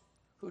 brothers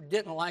who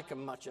didn't like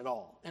him much at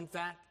all. In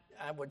fact,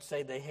 I would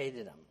say they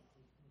hated him.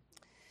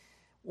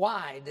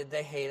 Why did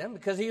they hate him?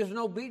 Because he was an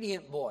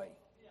obedient boy.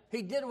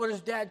 He did what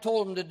his dad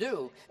told him to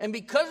do. And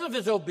because of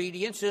his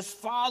obedience, his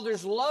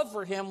father's love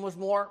for him was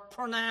more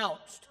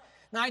pronounced.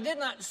 Now, I did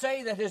not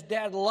say that his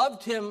dad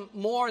loved him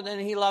more than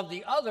he loved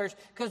the others,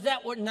 because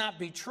that would not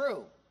be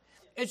true.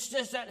 It's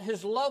just that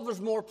his love was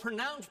more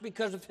pronounced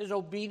because of his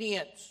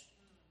obedience.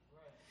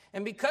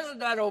 And because of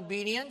that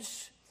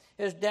obedience,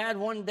 his dad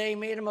one day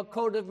made him a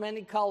coat of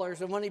many colors,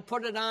 and when he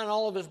put it on,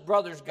 all of his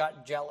brothers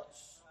got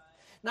jealous.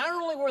 Not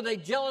only were they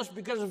jealous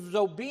because of his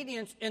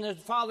obedience and his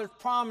father's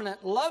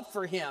prominent love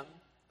for him,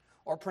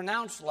 or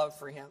pronounced love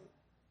for him,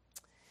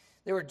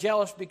 they were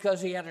jealous because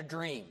he had a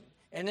dream.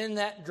 And in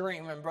that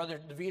dream, and Brother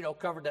DeVito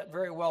covered that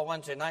very well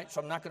Wednesday night, so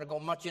I'm not going to go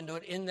much into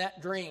it. In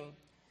that dream,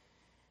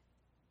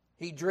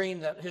 he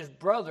dreamed that his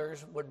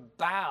brothers would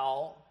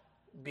bow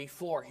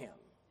before him.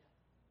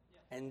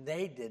 And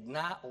they did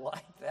not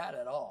like that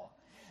at all.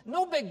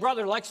 No big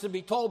brother likes to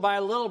be told by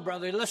a little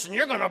brother, listen,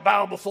 you're going to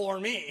bow before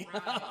me.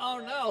 Oh,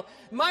 no.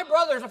 My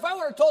brothers, if I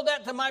would have told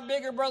that to my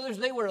bigger brothers,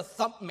 they would have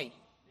thumped me.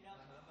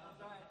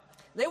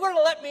 They would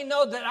have let me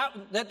know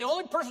that the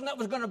only person that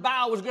was going to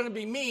bow was going to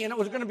be me, and it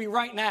was going to be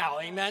right now.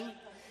 Amen?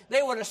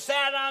 They would have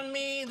sat on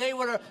me. They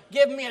would have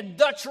given me a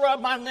Dutch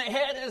rub on the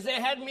head as they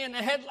had me in the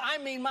head. I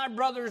mean, my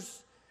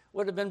brothers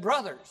would have been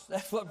brothers.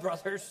 That's what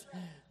brothers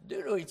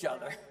do to each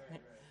other.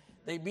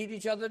 They beat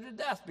each other to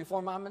death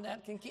before mom and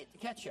dad can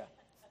catch you.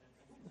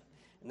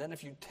 And then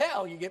if you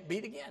tell, you get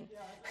beat again.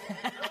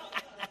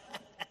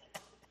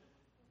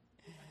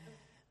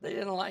 They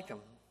didn't like him.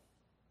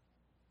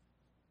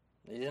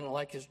 They didn't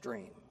like his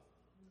dream.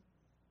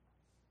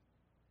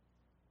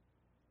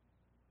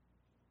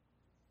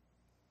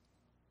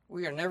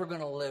 We are never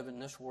going to live in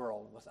this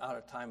world without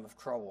a time of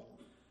trouble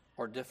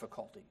or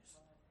difficulties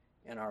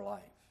in our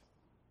life.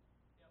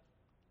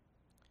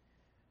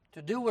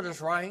 To do what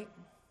is right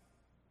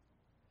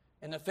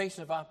in the face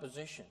of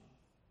opposition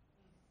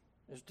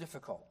is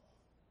difficult.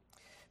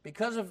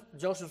 Because of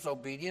Joseph's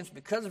obedience,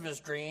 because of his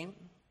dream,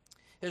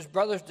 his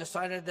brothers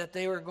decided that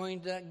they were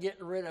going to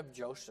get rid of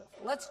Joseph.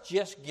 Let's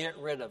just get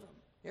rid of him.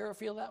 You ever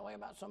feel that way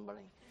about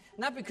somebody?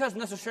 Not because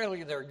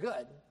necessarily they're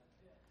good,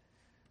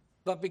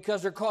 but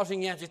because they're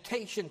causing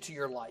agitation to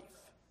your life.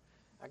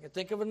 I could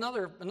think of a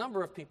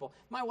number of people.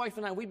 My wife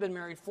and I, we've been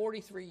married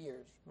 43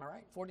 years. Am I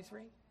right?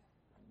 43?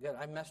 Good.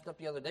 I messed up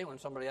the other day when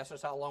somebody asked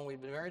us how long we've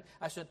been married.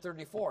 I said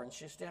 34, and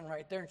she's standing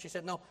right there, and she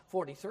said, no,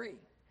 43.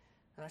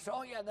 And I said,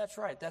 oh, yeah, that's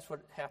right. That's what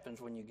happens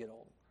when you get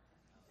old.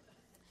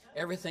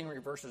 Everything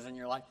reverses in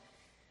your life.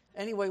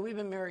 Anyway, we've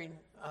been married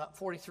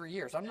 43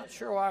 years. I'm not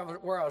sure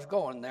where I was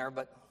going there,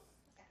 but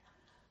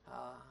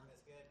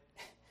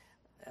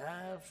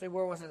let's see,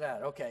 where was it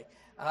at? Okay.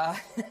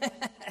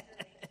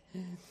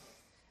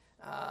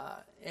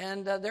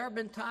 And there have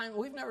been times,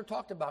 we've never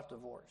talked about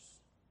divorce.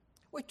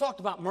 We talked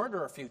about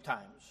murder a few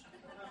times,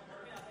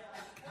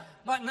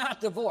 but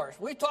not divorce.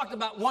 We talked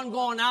about one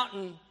going out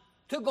and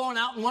two going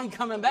out and one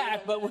coming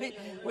back, but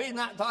we've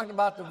not talked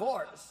about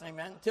divorce.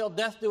 Amen. Till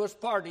death do us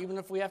part, even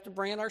if we have to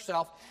bring it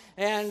ourselves.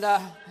 And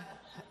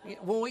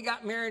when we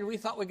got married, we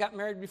thought we got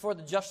married before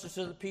the Justice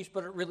of the Peace,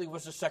 but it really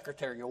was the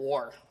Secretary of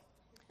War.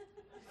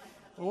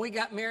 When we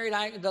got married,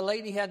 the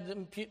lady had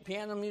the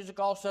piano music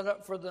all set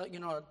up for the,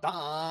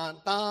 dun,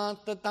 dun,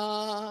 dun,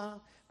 dun.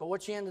 But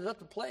what she ended up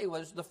to play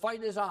was "The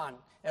Fight Is On"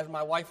 as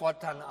my wife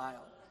walked down the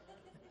aisle.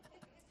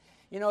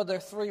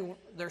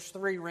 There's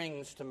three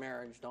rings to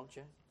marriage, don't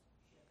you?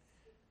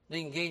 The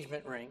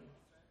engagement ring,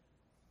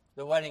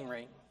 the wedding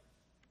ring,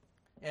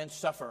 and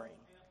suffering.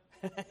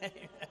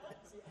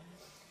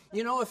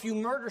 If you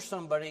murder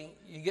somebody,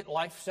 you get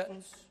life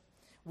sentence.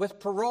 With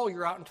parole,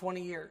 you're out in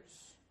 20 years.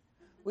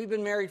 We've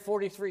been married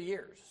 43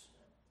 years.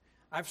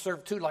 I've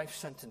served 2 life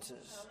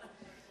sentences.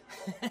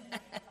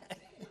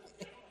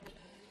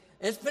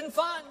 It's been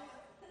fun.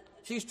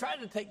 She's tried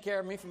to take care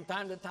of me from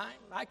time to time.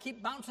 I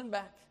keep bouncing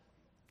back.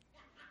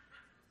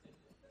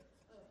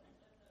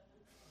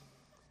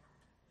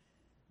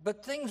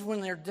 But things when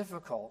they're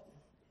difficult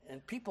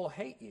and people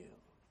hate you,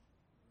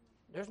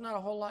 there's not a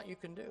whole lot you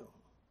can do.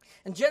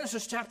 In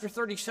Genesis chapter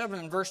 37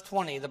 and verse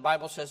 20, the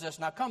Bible says this,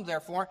 "Now come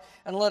therefore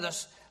and let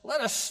us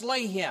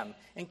slay him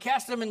and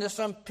cast him into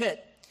some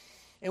pit.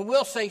 And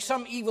we'll say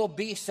some evil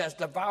beast has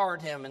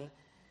devoured him, and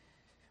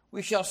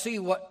we shall see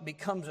what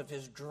becomes of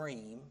his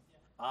dream."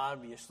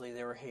 Obviously,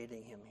 they were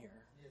hating him here.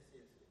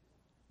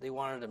 They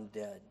wanted him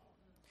dead.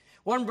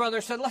 One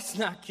brother said, "Let's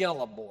not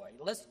kill a boy.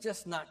 Let's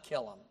just not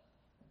kill him.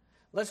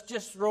 Let's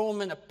just throw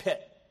him in a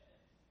pit."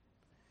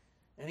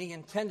 And he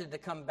intended to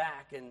come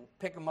back and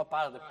pick him up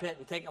out of the pit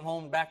and take him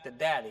home back to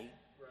Daddy.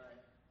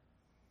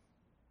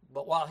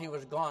 But while he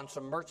was gone,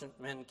 some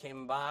merchantmen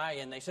came by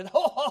and they said, "Ho,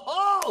 ho,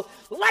 ho,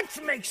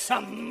 let's make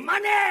some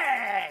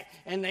money."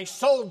 And they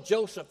sold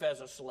Joseph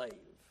as a slave.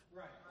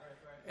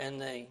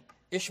 And the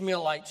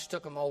Ishmaelites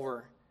took him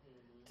over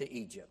to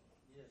Egypt.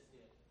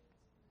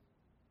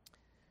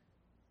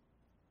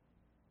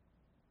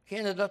 He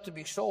ended up to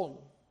be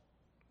sold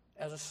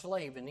as a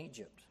slave in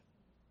Egypt.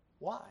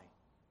 Why?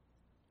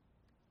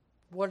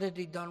 What had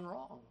he done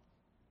wrong?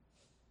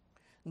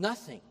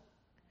 Nothing.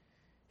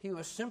 He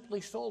was simply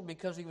sold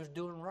because he was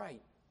doing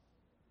right.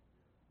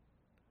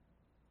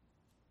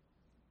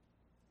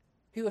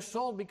 He was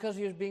sold because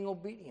he was being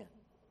obedient.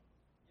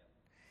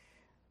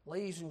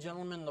 Ladies and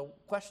gentlemen, the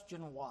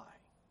question why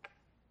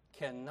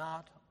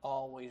cannot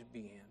always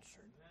be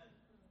answered.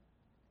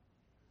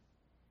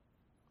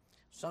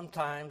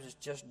 Sometimes it's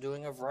just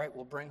doing of right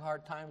will bring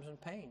hard times and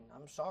pain.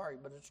 I'm sorry,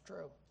 but it's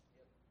true.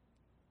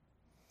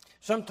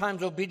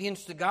 Sometimes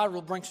obedience to God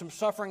will bring some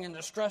suffering and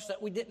distress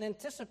that we didn't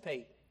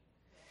anticipate.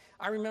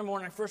 I remember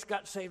when I first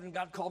got saved and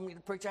God called me to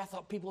preach, I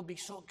thought people would be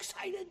so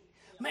excited.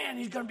 Man,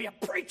 he's going to be a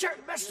preacher,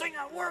 the best thing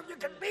on earth you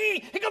can be.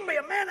 He's going to be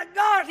a man of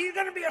God. He's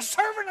going to be a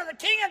servant of the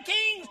King of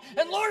Kings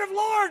and Lord of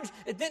Lords.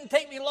 It didn't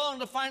take me long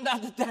to find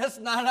out that that's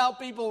not how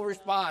people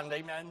respond.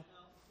 Amen.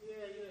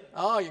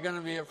 Oh, you're going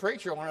to be a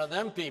preacher, one of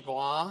them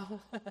people, huh?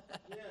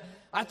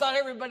 I thought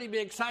everybody would be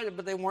excited,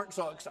 but they weren't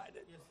so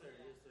excited. Yes, sir.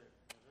 Yes,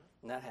 sir.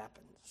 And that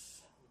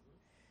happens.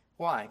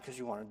 Why? Because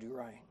you want to do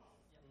right.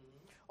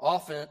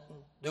 Often,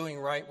 doing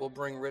right will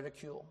bring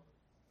ridicule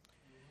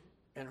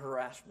and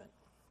harassment.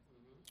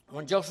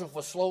 When Joseph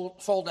was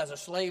sold as a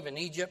slave in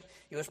Egypt,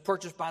 he was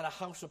purchased by the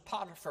house of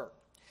Potiphar.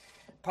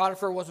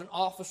 Potiphar was an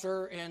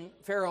officer in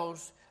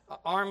Pharaoh's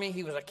army.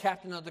 He was a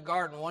captain of the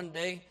guard. And one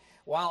day,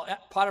 while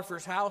at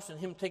Potiphar's house and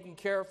him taking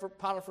care of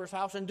Potiphar's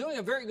house and doing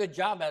a very good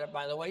job at it,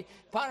 by the way,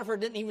 Potiphar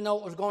didn't even know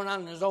what was going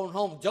on in his own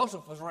home.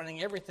 Joseph was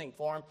running everything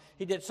for him.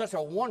 He did such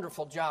a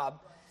wonderful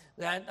job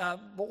that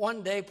but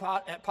one day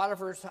at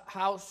Potiphar's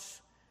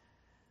house,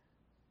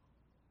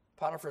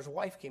 Potiphar's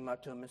wife came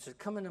up to him and said,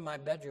 "Come into my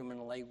bedroom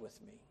and lay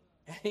with me."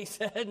 And he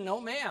said, "No,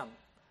 ma'am.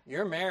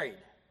 You're married.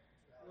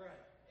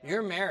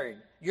 You're married.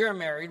 You're a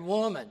married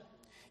woman.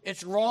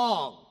 It's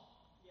wrong.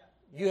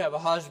 You have a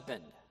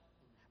husband."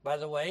 By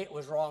the way, it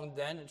was wrong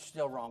then. It's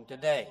still wrong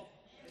today.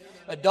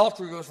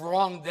 Adultery was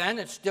wrong then.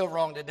 It's still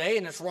wrong today.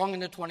 And it's wrong in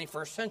the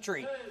 21st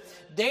century.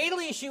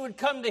 Daily she would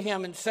come to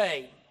him and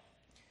say,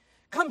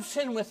 "Come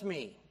sin with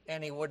me."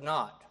 And he would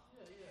not.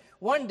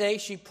 One day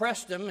she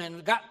pressed him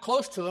and got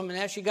close to him. And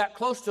as she got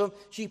close to him,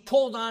 she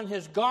pulled on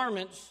his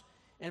garments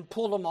and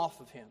pulled them off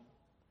of him.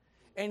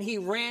 And he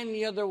ran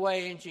the other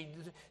way, and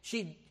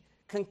she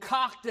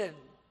concocted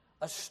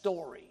a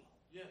story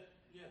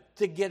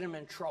to get him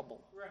in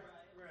trouble.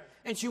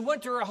 And she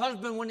went to her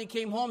husband when he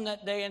came home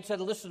that day and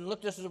said, listen,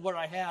 look, this is what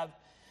I have.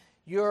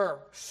 Your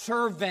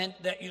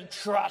servant that you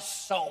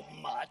trust so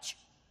much,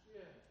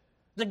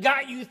 the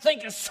guy you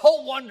think is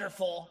so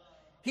wonderful,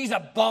 he's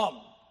a bum.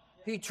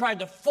 He tried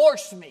to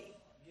force me,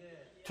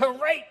 to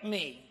rape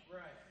me.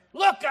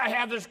 Look, I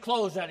have his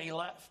clothes that he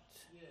left.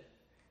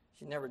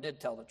 She never did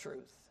tell the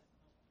truth.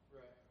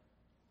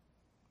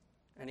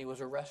 And he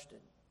was arrested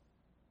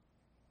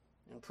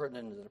and put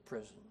into the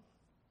prison.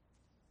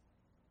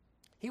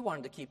 He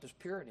wanted to keep his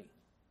purity.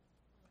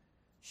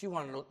 She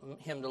wanted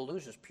him to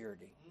lose his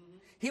purity.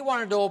 He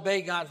wanted to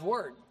obey God's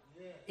word,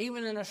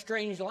 even in a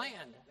strange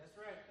land.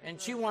 And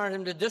she wanted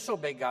him to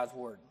disobey God's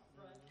word.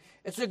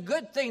 It's a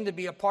good thing to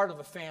be a part of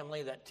a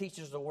family that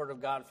teaches the word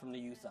of God from the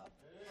youth up.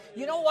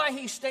 You know why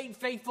he stayed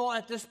faithful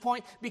at this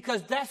point?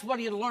 Because that's what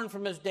he had learned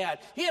from his dad.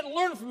 He had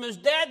learned from his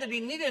dad that he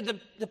needed to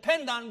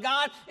depend on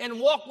God and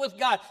walk with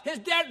God. His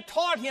dad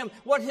taught him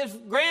what his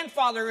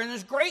grandfather and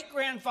his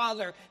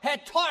great-grandfather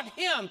had taught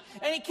him,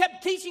 and he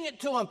kept teaching it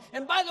to him.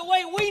 And by the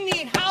way, we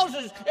need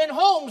houses and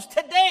homes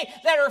today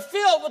that are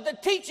filled with the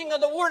teaching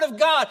of the Word of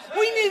God.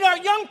 We need our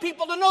young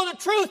people to know the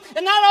truth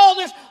and not all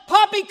this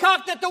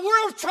poppycock that the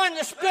world's trying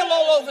to spill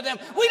all over them.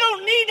 We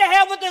don't need to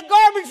have with the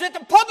garbage that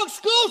the public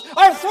schools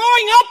are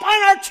throwing up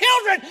on our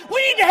children.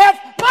 We need to have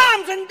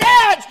moms and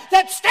dads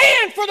that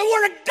stand for the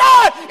Word of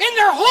God in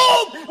their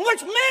home, in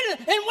which men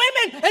and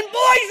women and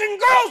boys and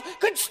girls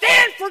could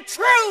stand for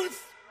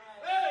truth.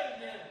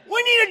 We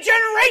need a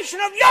generation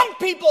of young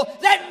people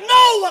that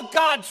know what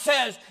God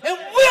says and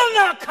will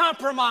not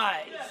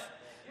compromise.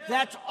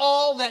 That's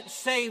all that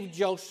saved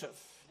Joseph.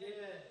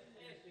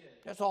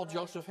 That's all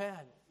Joseph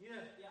had.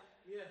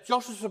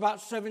 Joseph's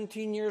about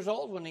 17 years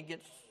old when he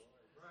gets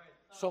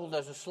sold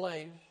as a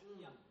slave.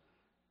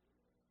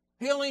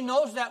 He only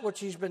knows that which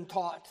he's been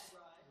taught.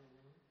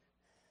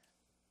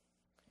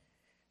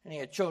 And he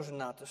had chosen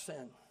not to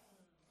sin.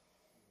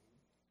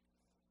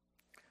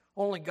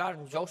 Only God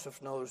and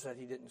Joseph knows that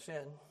he didn't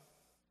sin.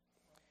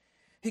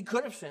 He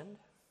could have sinned.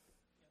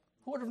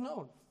 Who would have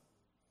known?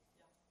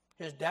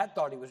 His dad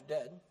thought he was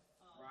dead.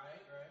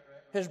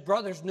 His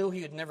brothers knew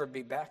he would never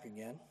be back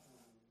again.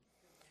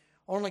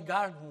 Only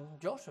God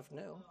and Joseph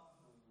knew.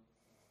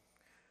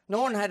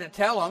 No one had to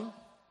tell him,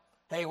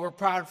 hey, we're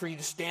proud for you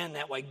to stand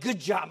that way. Good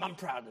job, I'm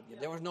proud of you.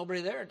 There was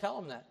nobody there to tell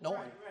him that. No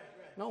one.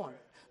 No one.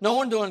 No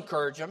one to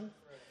encourage him.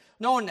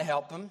 No one to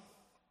help him.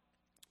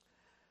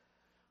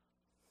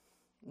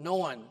 No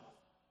one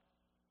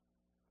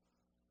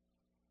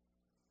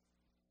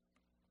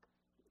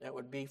that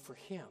would be for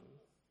him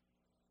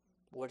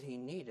what he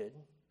needed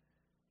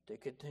to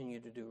continue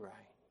to do right.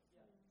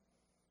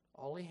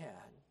 All he had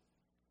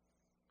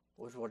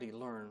was what he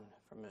learned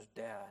from his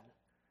dad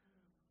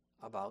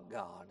about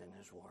God and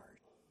his word.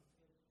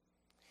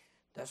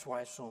 That's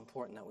why it's so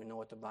important that we know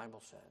what the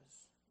Bible says.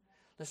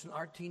 Listen,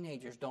 our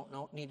teenagers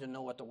don't need to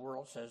know what the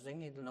world says. They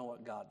need to know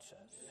what God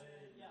says.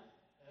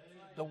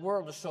 The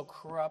world is so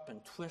corrupt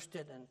and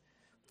twisted and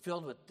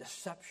filled with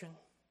deception.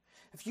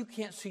 If you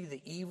can't see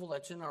the evil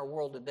that's in our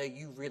world today,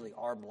 you really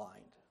are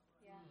blind.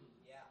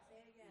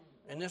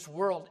 And this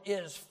world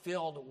is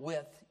filled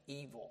with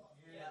evil.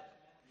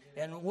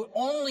 And the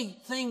only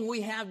thing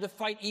we have to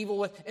fight evil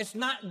with, it's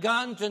not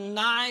guns and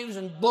knives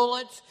and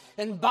bullets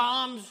and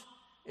bombs.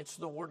 It's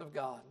the Word of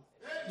God.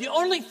 The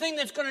only thing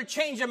that's going to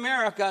change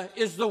America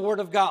is the Word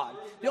of God.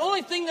 The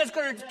only thing that's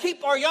going to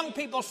keep our young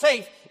people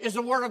safe is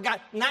the Word of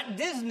God. Not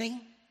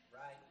Disney.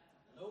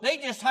 They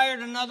just hired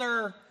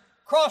another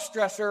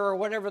cross-dresser or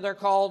whatever they're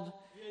called,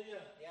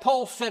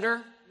 pole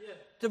sitter,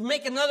 to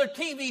make another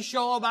TV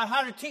show about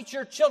how to teach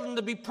your children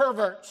to be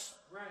perverts.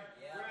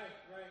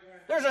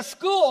 There's a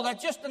school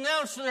that just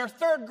announced to their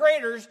third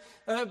graders,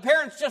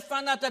 parents just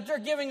found out that they're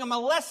giving them a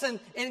lesson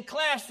in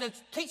class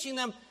that's teaching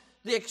them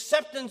the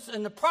acceptance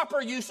and the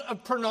proper use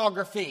of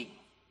pornography.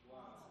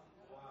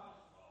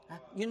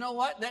 You know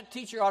what? That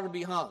teacher ought to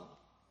be hung.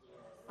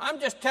 I'm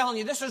just telling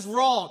you, this is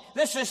wrong.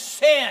 This is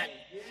sin.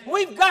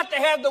 We've got to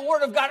have the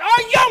Word of God.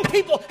 Our young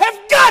people have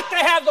got to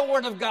have the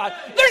Word of God.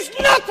 There's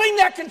nothing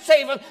that can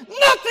save them,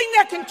 nothing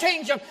that can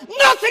change them,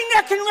 nothing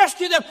that can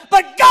rescue them,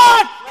 but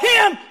God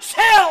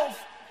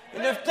Himself.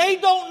 And if they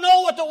don't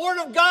know what the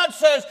Word of God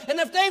says, and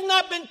if they've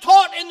not been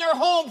taught in their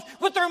homes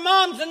with their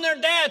moms and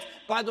their dads,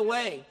 by the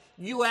way,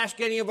 you ask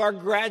any of our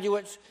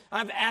graduates,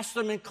 I've asked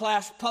them in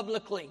class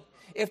publicly,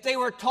 if they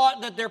were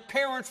taught that their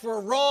parents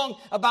were wrong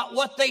about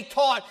what they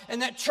taught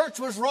and that church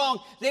was wrong,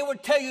 they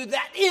would tell you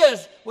that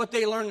is what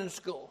they learned in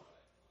school.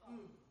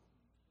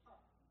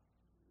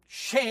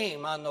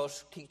 Shame on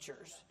those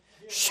teachers.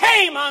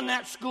 Shame on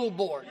that school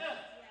board.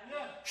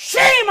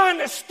 Shame on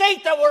the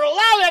state that would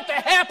allow that to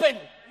happen.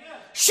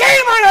 Shame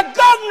on a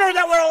governor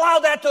that would allow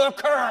that to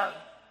occur.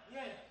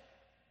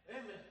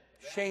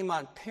 Shame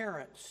on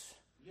parents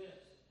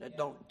that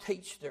don't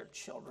teach their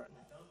children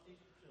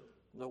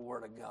the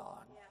Word of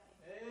God.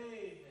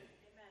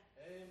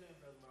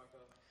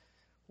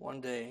 One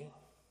day,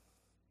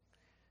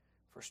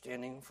 for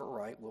standing for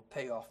right will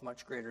pay off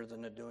much greater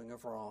than the doing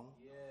of wrong.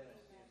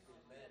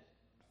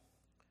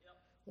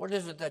 What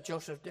is it that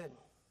Joseph did?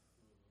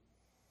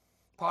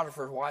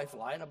 Potiphar's wife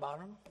lied about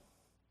him.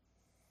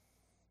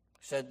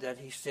 Said that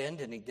he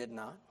sinned and he did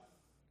not.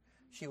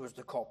 She was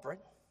the culprit.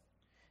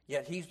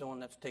 Yet he's the one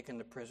that's taken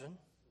to prison.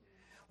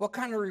 What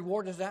kind of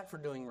reward is that for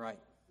doing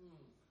right?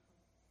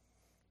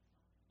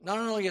 Not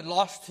only had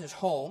lost his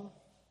home,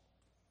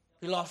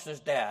 he lost his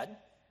dad,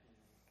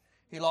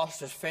 he lost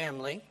his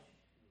family,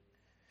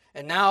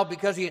 and now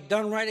because he had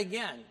done right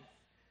again,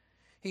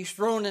 he's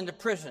thrown into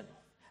prison.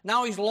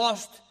 Now he's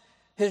lost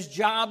his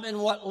job and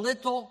what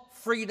little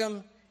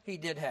freedom he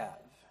did have.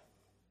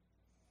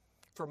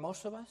 For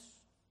most of us,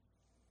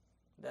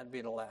 that'd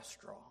be the last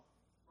straw.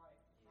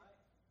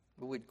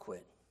 We'd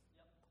quit.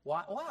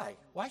 Why?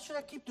 Why should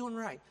I keep doing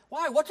right?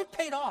 Why? What's it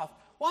paid off?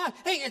 Why?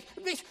 Hey,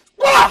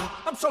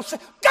 I'm so sick.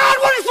 God,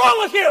 what is wrong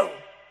with you?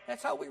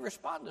 That's how we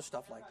respond to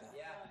stuff like that.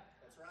 Yeah,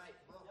 that's right.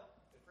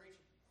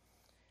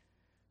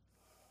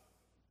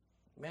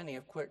 Many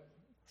have quit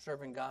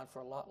serving God for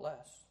a lot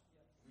less.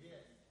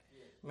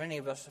 Many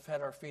of us have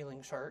had our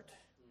feelings hurt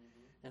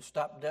and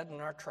stopped dead in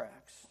our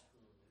tracks,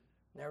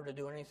 never to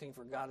do anything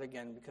for God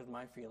again because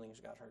my feelings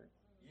got hurt.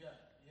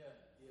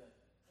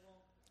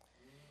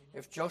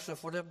 If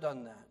Joseph would have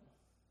done that,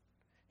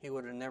 he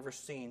would have never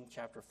seen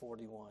chapter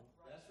 41.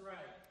 That's right.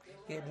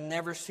 He had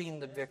never seen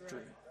the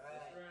victory.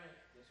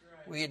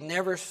 We had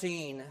never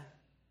seen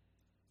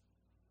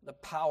the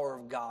power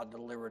of God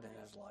delivered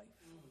in his life.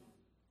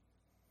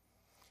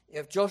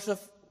 If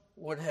Joseph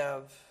would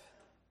have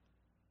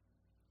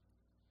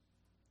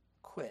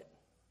quit,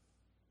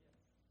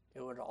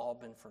 it would have all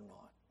been for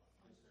naught.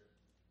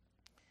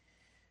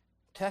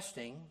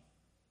 Testing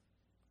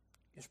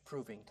is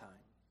proving time.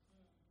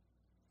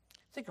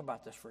 Think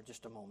about this for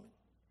just a moment.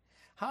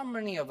 How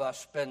many of us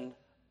spend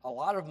a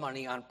lot of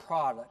money on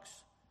products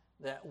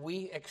that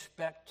we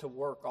expect to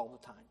work all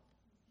the time?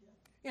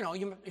 You know,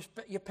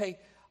 you pay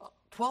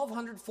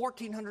 $1,200,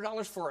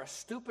 $1,400 for a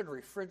stupid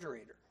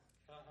refrigerator.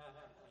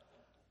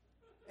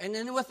 And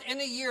then within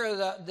a year,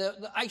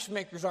 the ice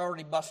maker's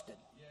already busted.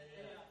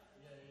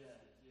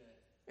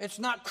 It's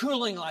not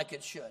cooling like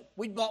it should.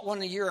 We bought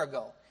one a year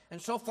ago.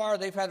 And so far,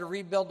 they've had to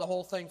rebuild the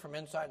whole thing from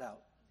inside out.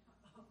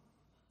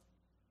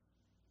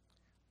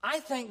 I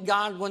thank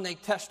God when they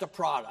test a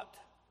product.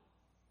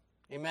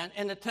 Amen.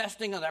 And the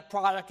testing of that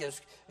product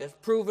is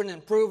proven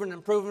and proven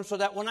and proven so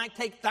that when I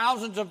take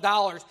thousands of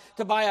dollars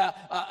to buy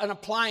an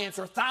appliance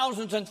or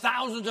thousands and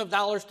thousands of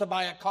dollars to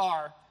buy a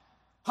car,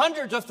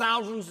 hundreds of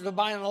thousands to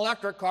buy an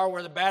electric car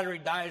where the battery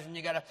dies and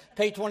you got to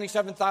pay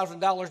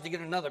 $27,000 to get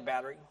another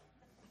battery.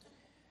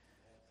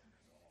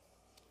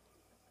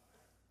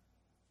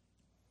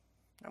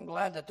 I'm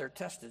glad that they're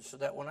tested so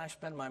that when I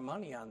spend my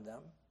money on them,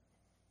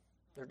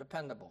 they're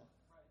dependable.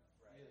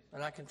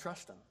 And I can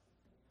trust them.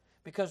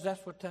 Because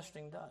that's what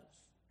testing does.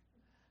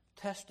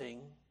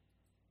 Testing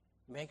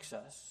makes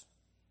us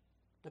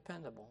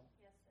dependable.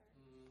 Yes,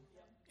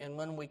 sir. And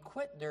when we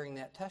quit during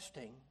that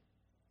testing,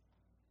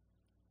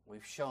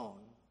 we've shown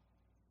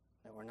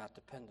that we're not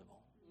dependable.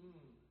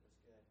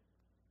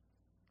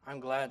 I'm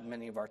glad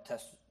many of our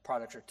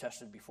products are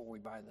tested before we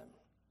buy them.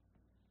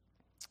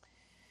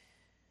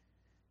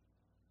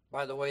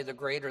 By the way, the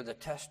greater the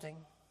testing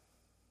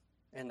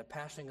and the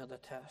passing of the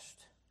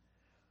test,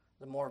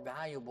 the more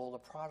valuable the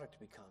product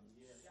becomes.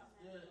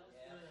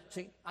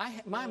 See,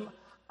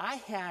 I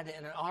had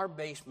in our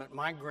basement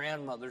my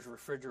grandmother's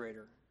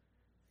refrigerator.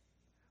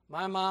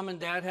 My mom and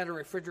dad had a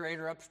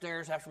refrigerator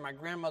upstairs after my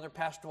grandmother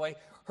passed away.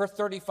 Her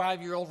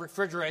 35-year-old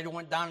refrigerator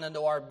went down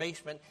into our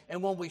basement,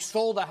 and when we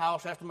sold the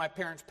house after my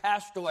parents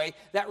passed away,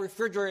 that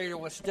refrigerator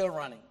was still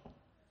running.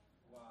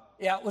 Wow.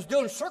 Yeah, it was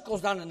doing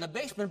circles down in the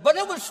basement, but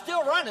it was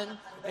still running.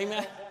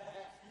 Amen.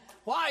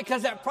 Why?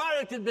 Because that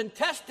product had been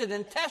tested,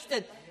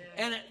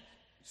 and it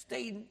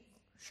stayed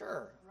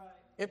sure.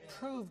 It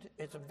proved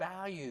its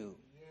value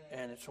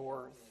and its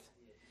worth.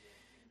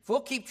 If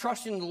we'll keep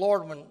trusting the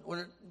Lord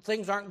when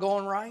things aren't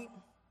going right,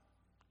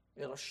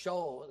 it'll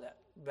show that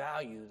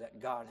value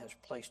that God has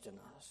placed in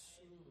us.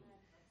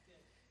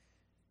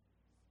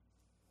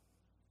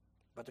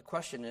 But the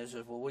question is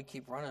will we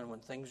keep running when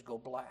things go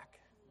black?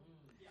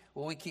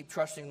 Will we keep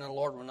trusting the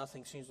Lord when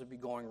nothing seems to be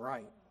going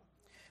right?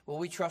 Will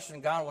we trust in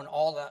God when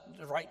all that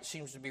right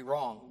seems to be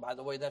wrong? By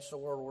the way, that's the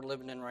world we're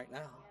living in right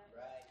now.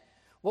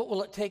 What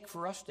will it take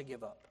for us to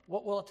give up?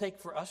 What will it take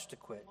for us to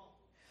quit?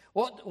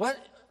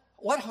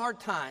 What hard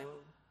time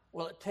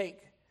will it take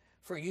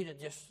for you to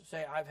just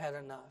say, I've had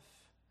enough.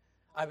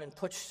 I've been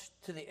pushed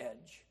to the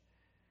edge.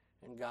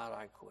 And God,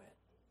 I quit.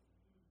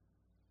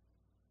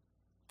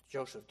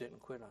 Joseph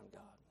didn't quit on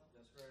God.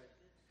 That's right.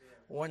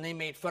 When they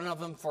made fun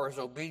of him for his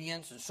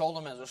obedience and sold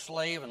him as a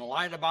slave and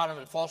lied about him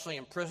and falsely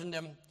imprisoned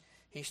him,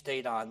 he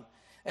stayed on.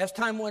 As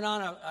time went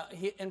on,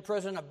 in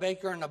prison, a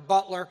baker and a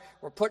butler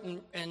were put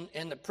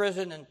in the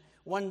prison, and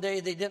one day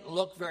they didn't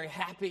look very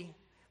happy.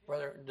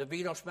 Brother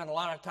DeVito spent a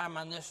lot of time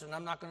on this, and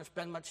I'm not going to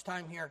spend much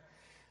time here.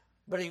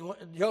 But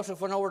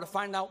Joseph went over to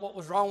find out what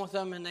was wrong with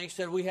them, and they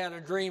said, we had a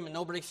dream, and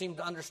nobody seemed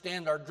to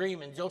understand our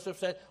dream. And Joseph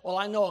said, well,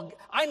 I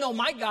know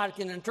my God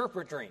can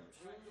interpret dreams.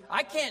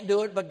 I can't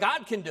do it, but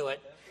God can do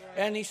it.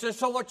 And he says,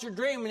 so what's your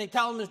dream? And he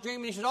tells him his dream.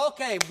 And he said,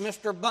 okay,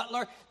 Mr.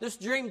 Butler, this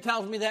dream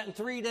tells me that in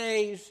 3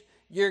 days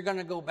you're going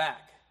to go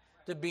back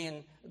to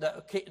being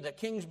the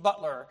king's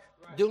butler,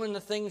 doing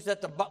the things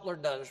that the butler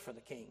does for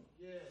the king.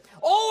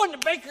 Oh, and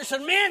the baker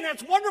said, man,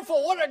 that's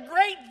wonderful. What a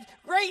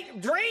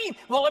great dream.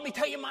 Well, let me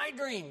tell you my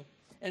dream.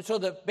 And so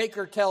the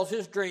baker tells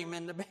his dream,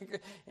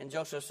 and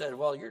Joseph said,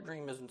 well, your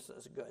dream isn't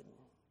as good.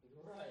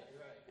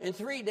 In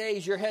 3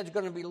 days, your head's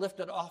going to be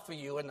lifted off of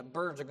you, and the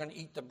birds are going to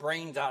eat the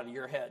brains out of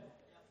your head.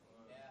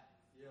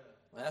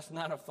 Well, that's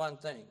not a fun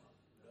thing.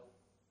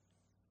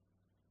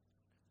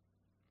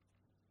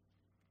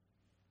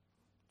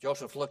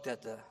 Joseph looked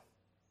at the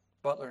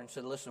butler and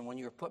said, listen, when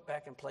you're put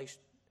back in place,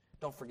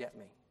 don't forget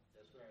me.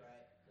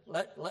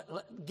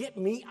 Get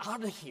me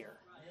out of here.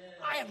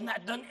 I have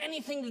not done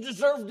anything to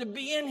deserve to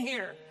be in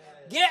here.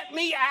 Get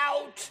me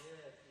out.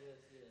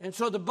 And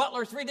so the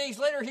butler, 3 days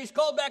later, he's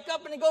called back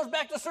up and he goes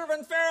back to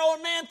serving Pharaoh.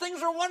 And man,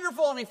 things are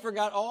wonderful. And he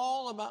forgot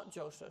all about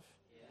Joseph.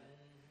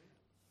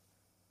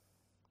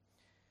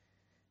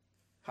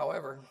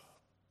 However,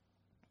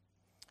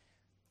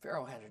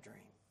 Pharaoh had a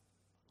dream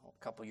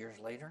a couple years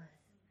later.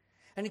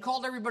 And he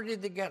called everybody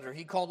together.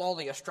 He called all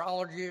the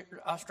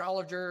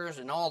astrologers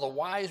and all the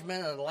wise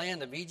men of the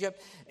land of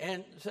Egypt.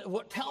 And said,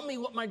 tell me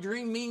what my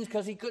dream means,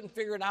 because he couldn't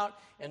figure it out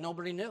and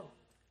nobody knew.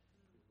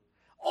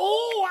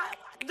 Oh,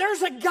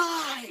 there's a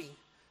guy.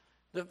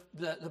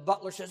 The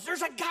butler says,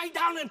 there's a guy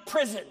down in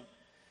prison.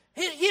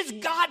 His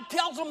God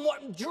tells him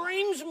what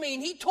dreams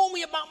mean. He told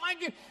me about my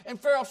dream. And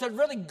Pharaoh said,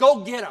 really, go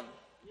get him.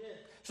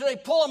 So they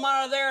pull him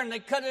out of there, and they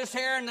cut his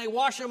hair, and they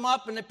wash him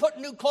up, and they put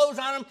new clothes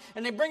on him,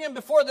 and they bring him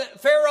before the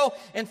Pharaoh,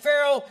 and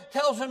Pharaoh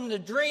tells him the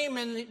dream,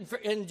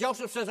 and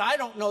Joseph says, I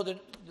don't know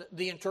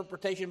the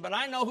interpretation, but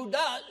I know who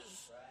does.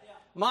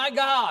 My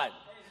God.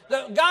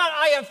 The God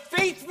I have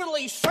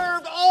faithfully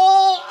served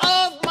all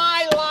of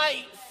my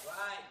life.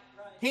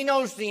 He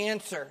knows the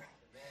answer.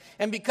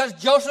 And because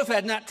Joseph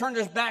had not turned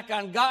his back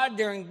on God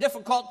during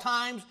difficult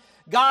times,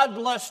 God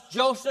blessed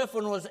Joseph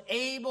and was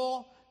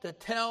able to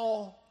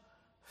tell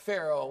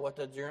Pharaoh what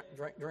the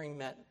dream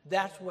meant.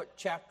 That's what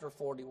chapter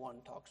 41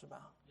 talks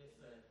about.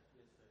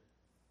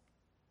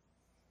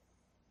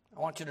 I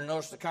want you to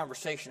notice the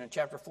conversation in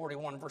chapter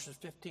 41, verses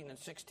 15 and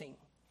 16.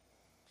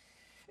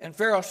 And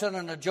Pharaoh said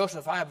unto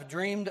Joseph, I have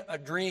dreamed a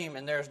dream,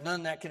 and there is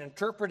none that can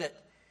interpret it.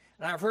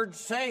 And I have heard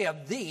say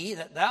of thee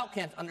that thou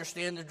canst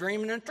understand the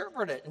dream and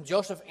interpret it. And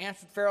Joseph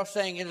answered Pharaoh,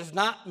 saying, it is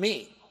not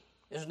me.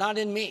 It is not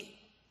in me.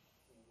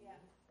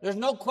 There's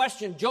no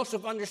question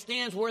Joseph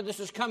understands where this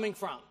is coming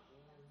from.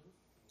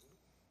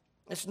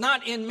 It's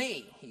not in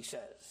me, he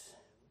says.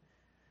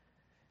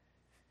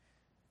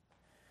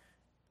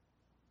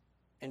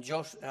 And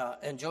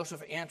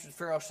Joseph answered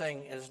Pharaoh,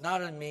 saying, it is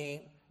not in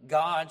me.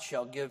 God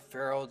shall give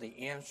Pharaoh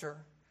the answer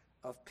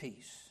of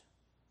peace.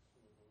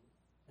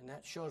 And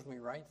that shows me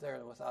right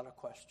there, without a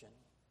question,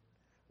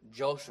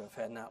 Joseph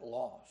had not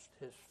lost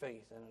his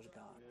faith in his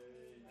God.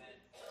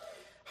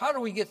 How do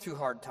we get through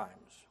hard times?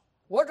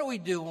 What do we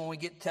do when we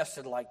get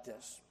tested like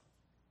this?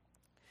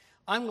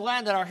 I'm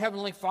glad that our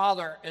Heavenly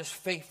Father is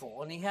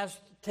faithful, and He has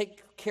to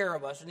take care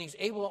of us, and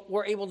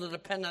we're able to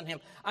depend on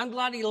Him. I'm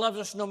glad He loves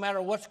us no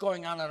matter what's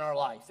going on in our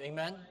life.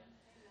 Amen?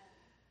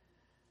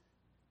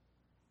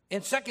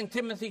 In 2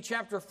 Timothy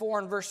chapter 4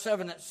 and verse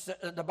 7,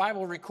 the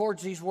Bible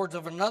records these words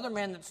of another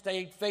man that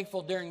stayed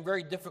faithful during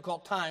very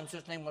difficult times.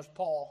 His name was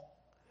Paul.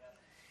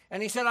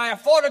 And he said, I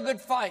have fought a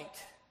good fight.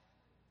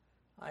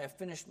 I have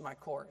finished my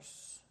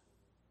course.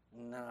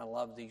 And then I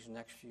love these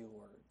next few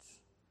words.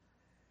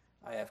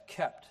 I have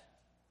kept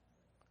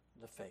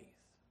the faith.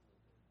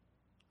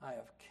 I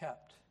have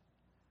kept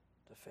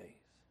the faith.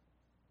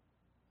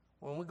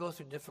 When we go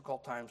through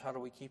difficult times, how do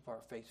we keep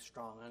our faith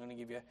strong? I'm going to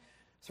give you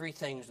 3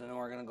 things, and then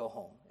we're going to go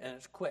home. And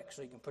it's quick,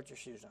 so you can put your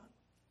shoes on.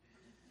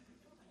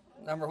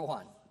 Number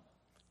 1,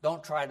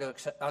 don't try to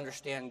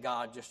understand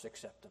God, just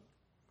accept Him.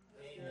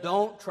 Amen.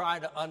 Don't try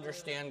to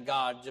understand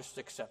God, just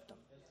accept Him.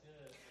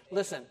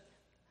 Listen,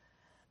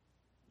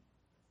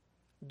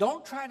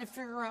 don't try to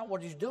figure out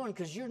what He's doing,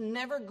 because you're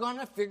never going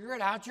to figure it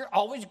out. You're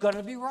always going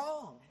to be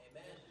wrong.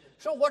 Amen.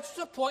 So what's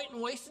the point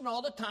in wasting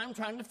all the time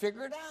trying to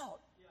figure it out?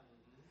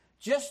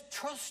 Just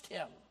trust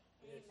Him.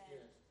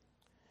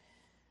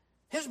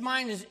 His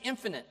mind is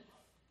infinite.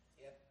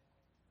 Yep.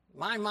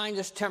 My mind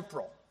is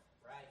temporal.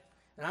 Right.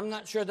 And I'm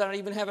not sure that I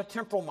even have a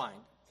temporal mind.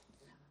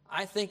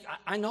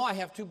 I know I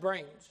have 2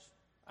 brains.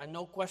 I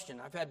no question.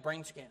 I've had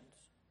brain scans.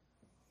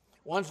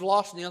 One's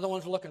lost and the other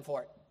one's looking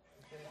for it.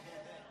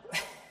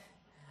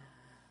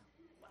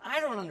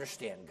 I don't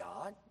understand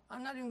God.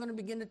 I'm not even going to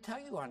begin to tell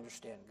you I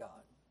understand God.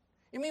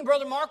 You mean,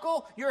 Brother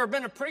Marco, you've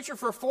been a preacher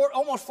for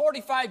almost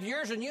 45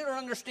 years and you don't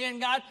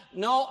understand God?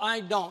 No,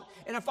 I don't.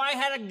 And if I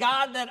had a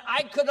God that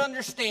I could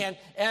understand,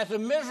 as a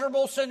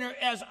miserable sinner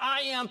as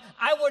I am,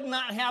 I would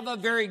not have a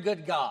very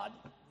good God.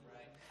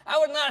 I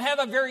would not have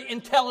a very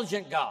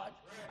intelligent God.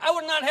 I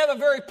would not have a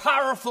very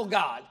powerful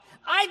God.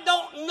 I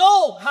don't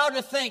know how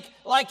to think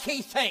like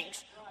He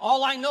thinks.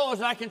 All I know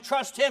is I can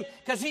trust Him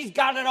because He's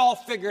got it all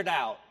figured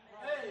out.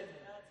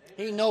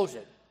 He knows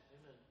it.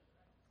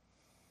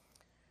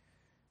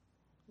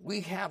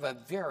 We have a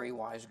very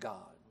wise God.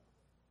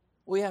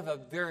 We have a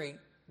very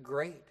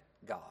great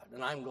God.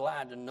 And I'm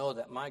glad to know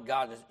that my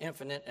God is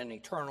infinite and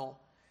eternal,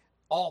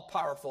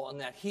 all-powerful, and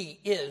that he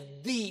is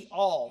the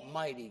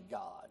almighty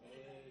God.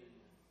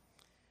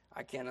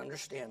 I can't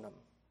understand him,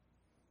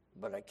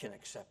 but I can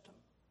accept him.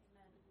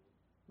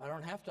 I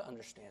don't have to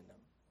understand him,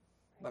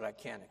 but I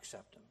can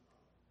accept him.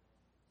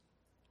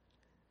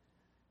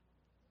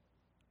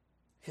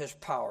 His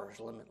power is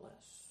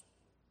limitless.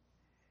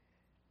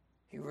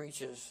 He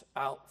reaches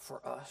out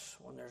for us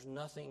when there's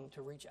nothing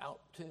to reach out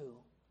to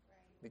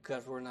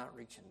because we're not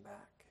reaching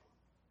back.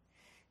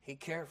 He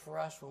cared for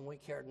us when we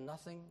cared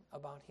nothing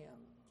about him.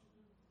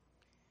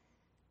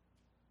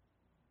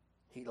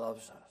 He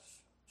loves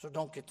us. So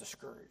don't get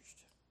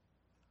discouraged.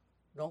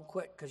 Don't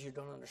quit because you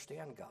don't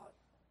understand God.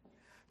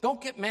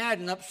 Don't get mad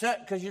and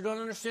upset because you don't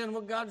understand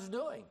what God's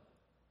doing.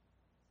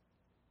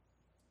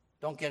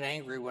 Don't get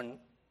angry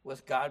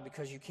with God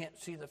because you can't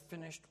see the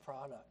finished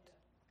product.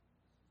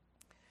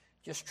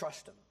 Just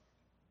trust him.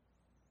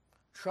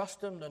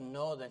 Trust him to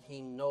know that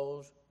he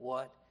knows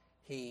what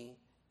he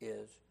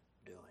is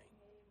doing.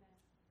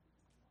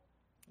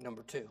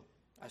 Number two.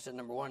 I said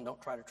number one,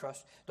 don't try to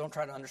trust. Don't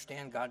try to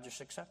understand God, just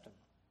accept him.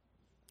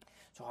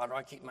 So how do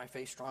I keep my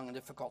faith strong in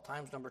difficult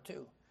times? Number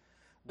two,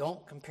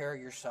 don't compare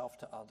yourself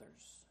to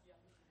others.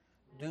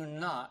 Do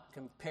not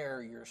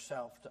compare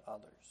yourself to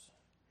others.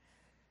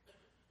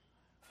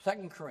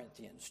 2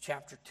 Corinthians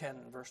chapter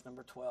 10, verse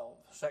number 12.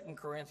 2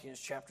 Corinthians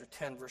chapter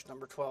 10, verse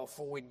number 12.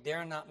 For we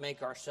dare not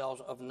make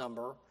ourselves of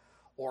number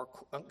or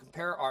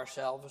compare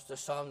ourselves to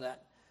some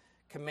that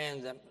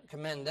commend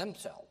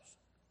themselves.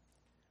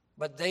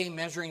 But they,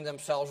 measuring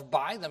themselves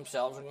by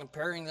themselves and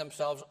comparing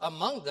themselves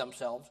among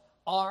themselves,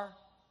 are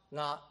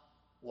not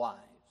wise.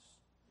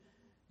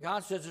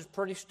 God says it's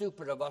pretty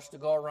stupid of us to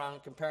go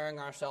around comparing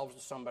ourselves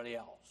to somebody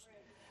else.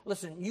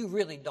 Listen, you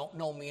really don't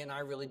know me and I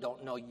really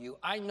don't know you.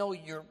 I know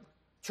your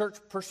church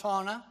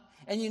persona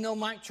and you know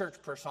my church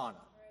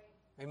persona.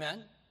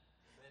 Amen?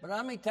 But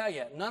let me tell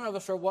you, none of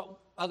us are what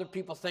other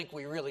people think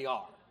we really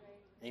are.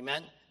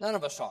 Amen? None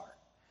of us are.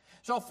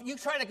 So if you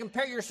try to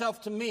compare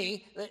yourself to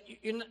me,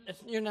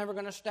 you're never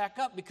going to stack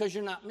up because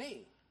you're not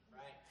me.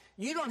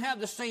 You don't have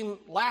the same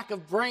lack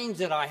of brains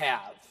that I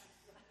have.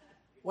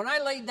 When I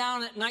lay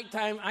down at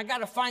nighttime, I got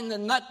to find the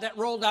nut that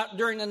rolled out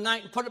during the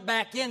night and put it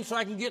back in so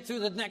I can get through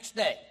the next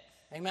day.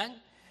 Amen?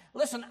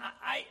 Listen,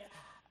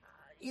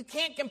 you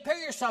can't compare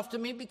yourself to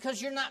me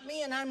because you're not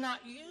me and I'm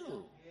not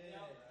you.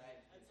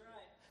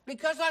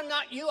 Because I'm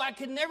not you, I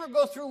could never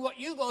go through what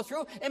you go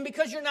through. And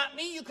because you're not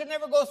me, you could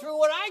never go through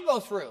what I go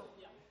through.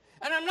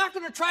 And I'm not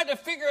going to try to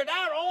figure it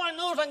out. All I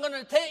know is I'm going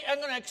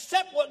to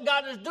accept what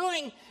God is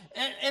doing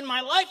in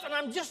my life, and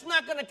I'm just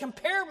not going to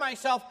compare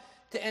myself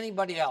to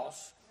anybody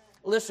else.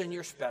 Listen,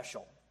 you're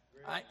special.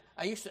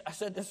 I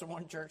said this in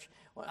one church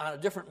on a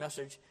different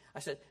message. I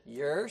said,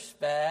 you're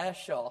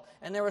special.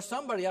 And there was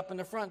somebody up in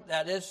the front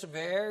that is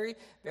very,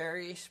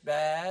 very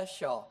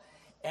special.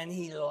 And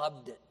he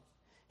loved it.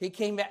 He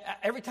came back.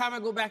 Every time I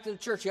go back to the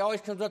church, he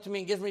always comes up to me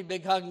and gives me a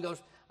big hug and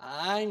goes,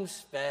 I'm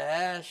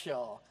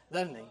special.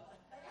 Doesn't he?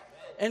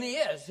 And he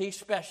is. He's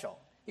special.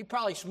 He's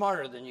probably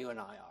smarter than you and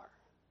I are.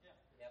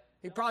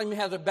 He probably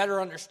has a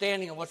better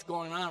understanding of what's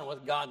going on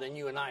with God than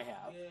you and I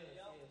have.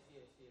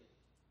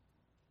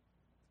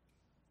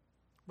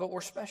 But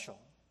we're special.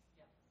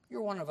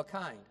 You're one of a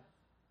kind.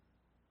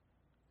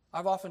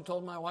 I've often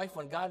told my wife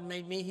when God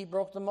made me, he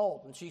broke the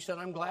mold. And she said,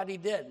 I'm glad he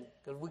did,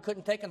 because we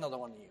couldn't take another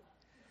one of you.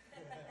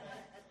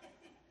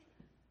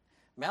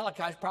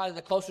 Malachi's probably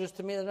the closest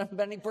to me than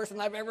any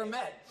person I've ever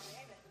met.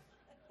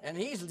 And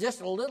he's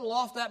just a little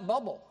off that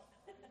bubble.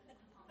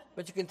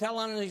 But you can tell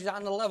he's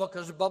on the level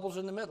because the bubble's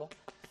in the middle.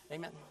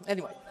 Amen.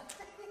 Anyway.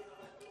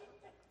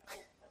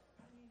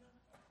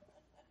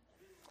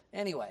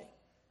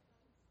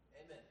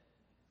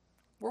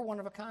 We're one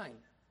of a kind.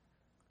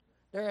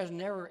 There has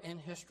never in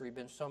history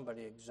been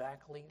somebody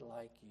exactly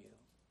like you.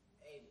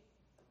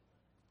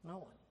 No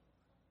one.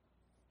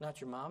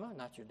 Not your mama,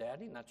 not your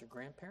daddy, not your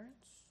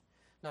grandparents,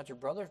 not your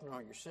brothers,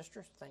 nor your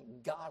sisters.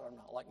 Thank God I'm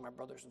not like my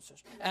brothers and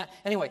sisters.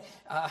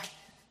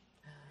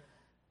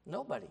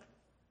 Nobody.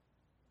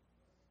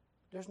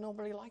 There's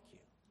nobody like you.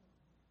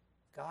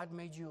 God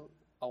made you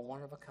a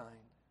one of a kind.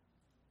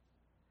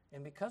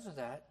 And because of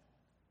that,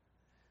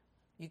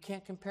 you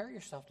can't compare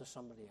yourself to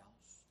somebody else.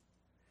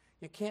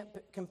 You can't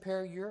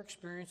compare your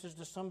experiences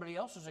to somebody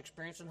else's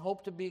experience and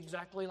hope to be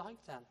exactly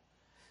like them.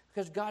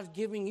 Because God's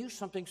giving you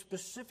something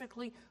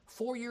specifically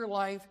for your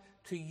life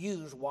to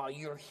use while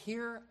you're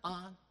here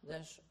on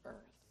this earth.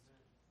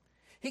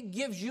 He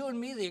gives you and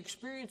me the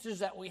experiences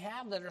that we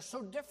have that are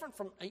so different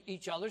from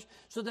each other's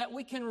so that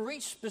we can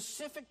reach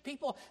specific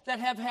people that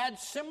have had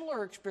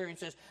similar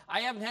experiences. I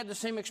haven't had the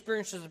same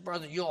experiences that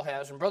Brother Yule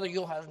has, and Brother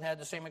Yule hasn't had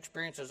the same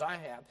experiences I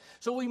have.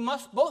 So we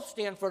must both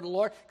stand for the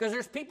Lord because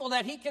there's people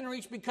that he can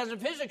reach because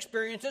of his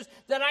experiences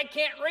that I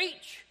can't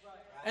reach.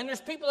 And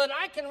there's people that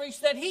I can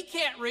reach that he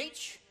can't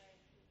reach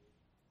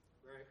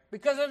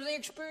because of the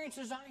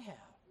experiences I have.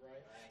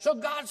 So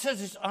God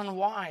says it's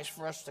unwise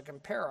for us to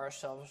compare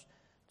ourselves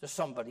to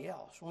somebody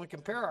else. When we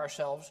compare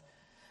ourselves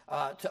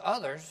to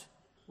others,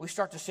 we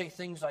start to say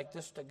things like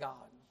this to God.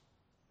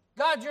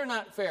 God, you're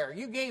not fair.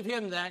 You gave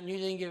him that and you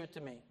didn't give it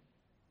to me.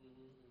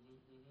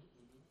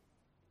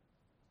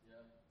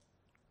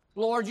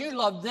 Lord, you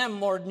love them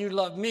more than you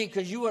love me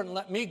because you wouldn't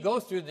let me go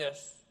through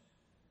this.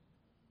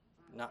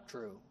 Not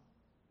true.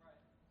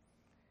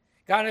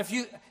 God,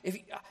 if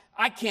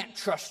I can't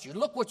trust you.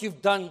 Look what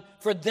you've done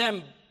for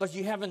them, but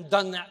you haven't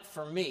done that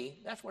for me.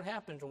 That's what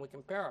happens when we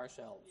compare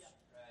ourselves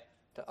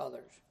to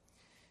others.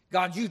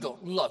 God, you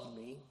don't love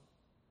me.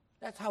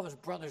 That's how his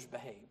brothers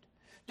behaved.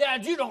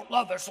 Dad, you don't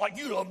love us like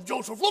you love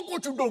Joseph. Look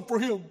what you've done for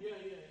him.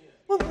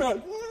 I'm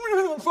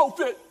not so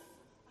fit.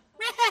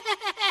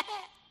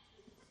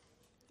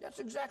 That's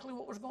exactly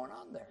what was going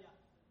on there.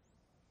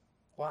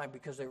 Why?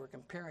 Because they were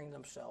comparing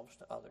themselves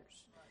to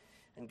others.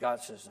 And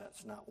God says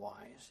that's not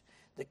wise.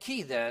 The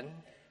key then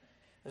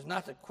is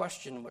not to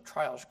question what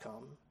trials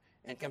come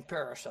and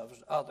compare ourselves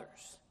to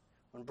others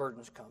when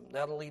burdens come.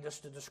 That'll lead us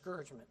to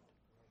discouragement.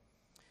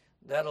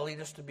 That'll lead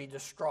us to be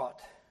distraught.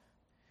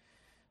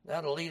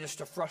 That'll lead us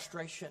to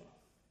frustration.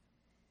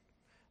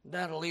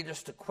 That'll lead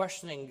us to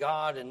questioning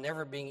God and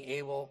never being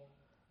able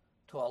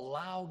to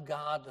allow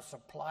God to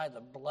supply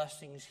the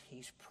blessings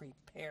he's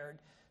prepared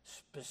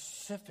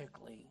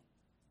specifically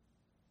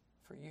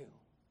for you.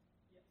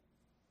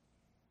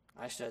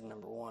 I said,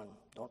 number one,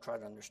 don't try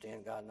to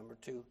understand God. Number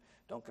two,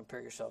 don't compare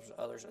yourselves to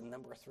others. And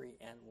number three,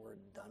 and we're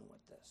done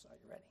with this. Are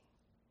you ready?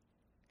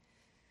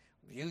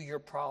 View your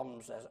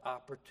problems as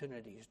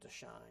opportunities to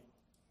shine.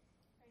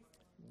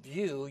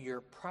 View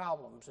your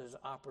problems as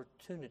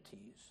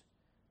opportunities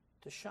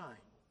to shine.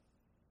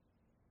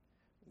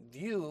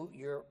 View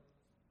your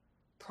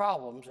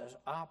problems as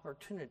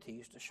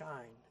opportunities to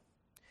shine.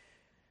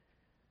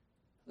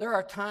 There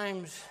are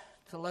times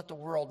to let the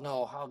world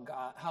know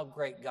how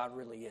great God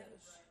really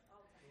is.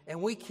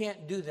 And we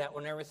can't do that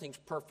when everything's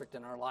perfect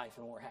in our life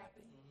and we're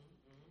happy.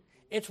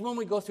 It's when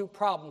we go through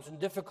problems and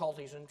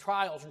difficulties and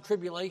trials and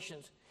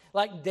tribulations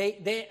like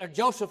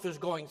Joseph is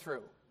going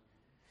through.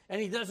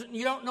 And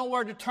you don't know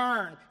where to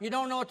turn. You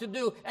don't know what to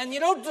do. And you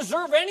don't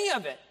deserve any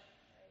of it.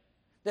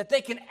 That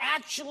they can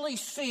actually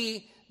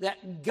see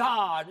that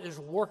God is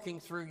working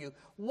through you.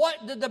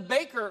 What did the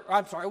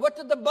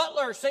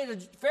butler say to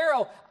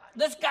Pharaoh?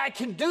 This guy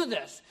can do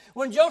this.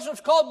 When Joseph's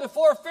called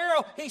before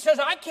Pharaoh, he says,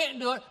 I can't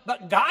do it,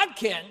 but God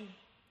can.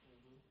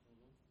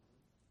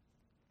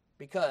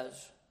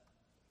 Because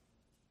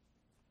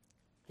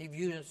he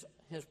views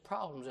his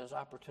problems as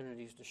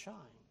opportunities to shine.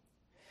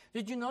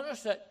 Did you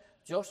notice that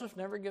Joseph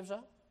never gives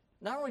up?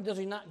 Not only does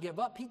he not give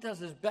up, he does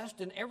his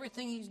best in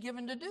everything he's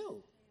given to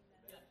do.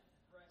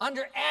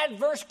 Under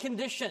adverse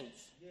conditions.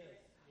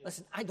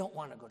 Listen, I don't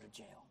want to go to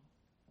jail.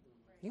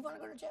 You want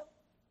to go to jail?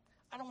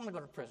 I don't want to go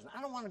to prison.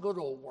 I don't want to go to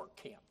a work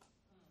camp.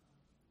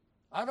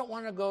 I don't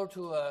want to go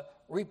to a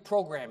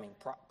reprogramming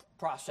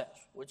process,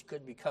 which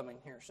could be coming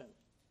here soon.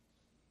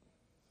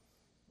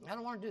 I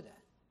don't want to do that.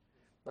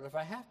 But if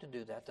I have to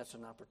do that, that's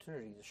an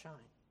opportunity to shine.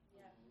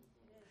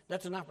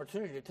 That's an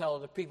opportunity to tell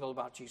other people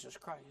about Jesus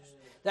Christ.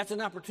 That's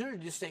an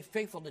opportunity to stay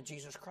faithful to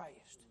Jesus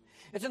Christ.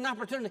 It's an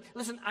opportunity.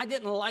 Listen, I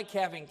didn't like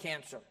having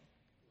cancer.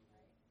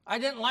 I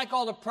didn't like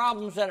all the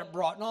problems that it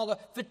brought and all the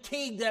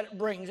fatigue that it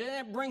brings. And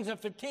it brings a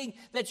fatigue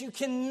that you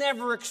can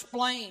never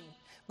explain.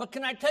 But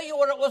can I tell you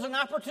what it was an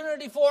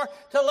opportunity for?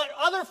 To let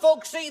other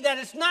folks see that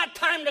it's not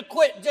time to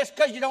quit just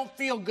because you don't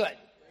feel good.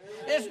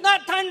 It's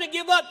not time to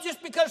give up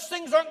just because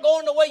things aren't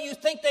going the way you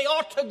think they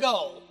ought to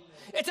go.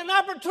 It's an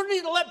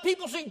opportunity to let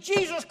people see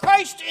Jesus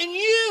Christ in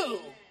you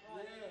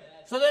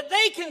so that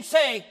they can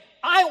say,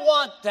 I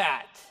want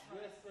that.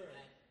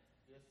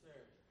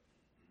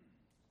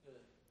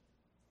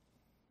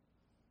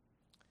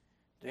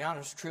 The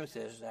honest truth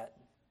is that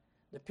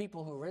the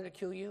people who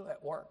ridicule you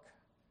at work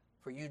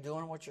for you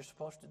doing what you're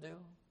supposed to do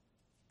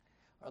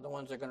are the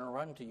ones that are going to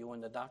run to you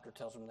when the doctor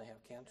tells them they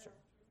have cancer.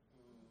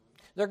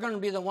 They're going to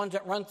be the ones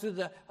that run through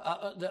the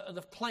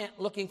plant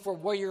looking for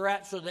where you're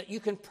at so that you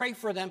can pray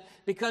for them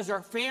because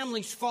their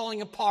family's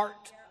falling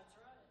apart.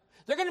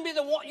 They're going to be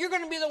the one. You're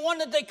going to be the one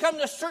that they come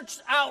to search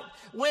out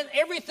when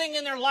everything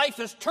in their life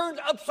is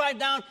turned upside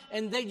down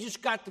and they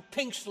just got the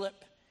pink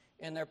slip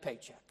in their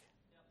paycheck.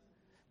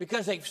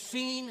 Because they've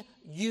seen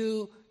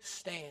you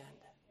stand.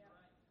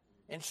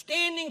 And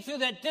standing through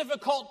that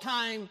difficult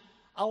time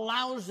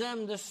allows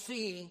them to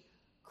see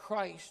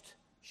Christ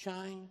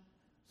shine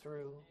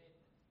through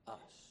us.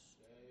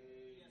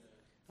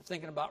 I'm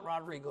thinking about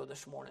Rodrigo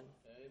this morning.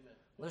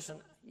 Listen,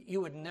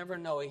 you would never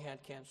know he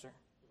had cancer.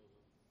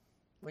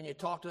 When you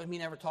talk to him, he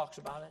never talks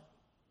about it.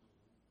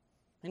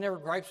 He never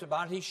gripes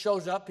about it. He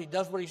shows up. He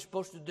does what he's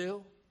supposed to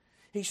do.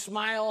 He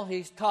smiles.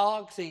 He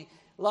talks. He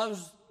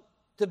loves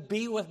to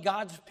be with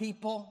God's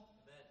people.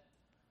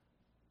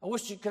 I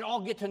wish you could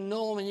all get to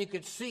know him and you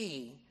could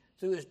see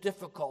through his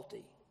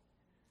difficulty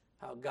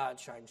how God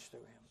shines through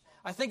him.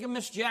 I think of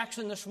Miss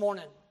Jackson this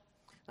morning.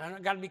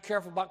 I've got to be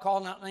careful about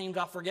calling out names.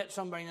 I'll forget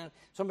somebody and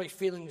somebody's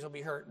feelings will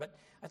be hurt. But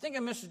I think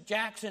of Mrs.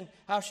 Jackson,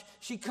 how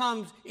she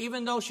comes,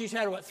 even though she's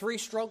had, 3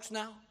 strokes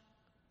now?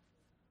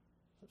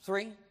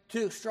 3?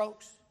 2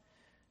 strokes.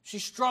 She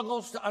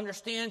struggles to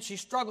understand. She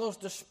struggles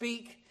to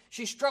speak.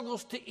 She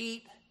struggles to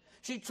eat.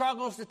 She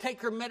struggles to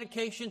take her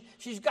medication.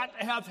 She's got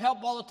to have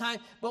help all the time.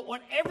 But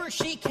whenever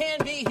she can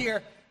be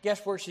here,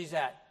 guess where she's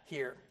at?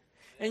 Here.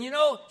 And you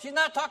know, she's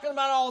not talking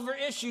about all of her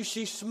issues.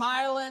 She's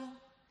smiling,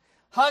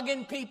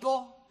 hugging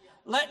people,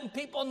 letting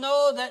people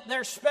know that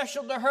they're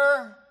special to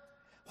her.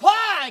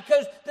 Why?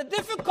 Because the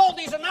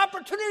difficulty is an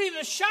opportunity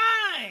to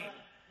shine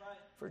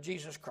for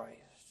Jesus Christ.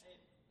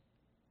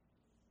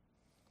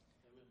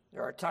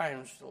 There are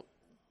times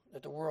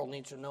that the world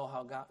needs to know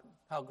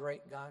how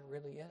great God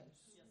really is.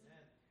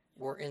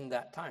 We're in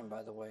that time,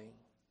 by the way,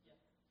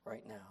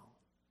 right now.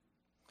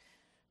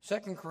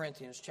 2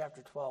 Corinthians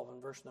chapter 12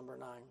 and verse number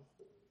 9.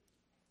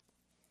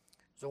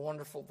 It's a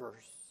wonderful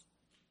verse.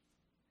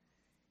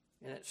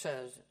 And it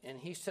says, "And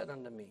he said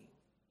unto me,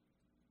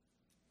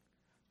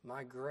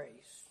 my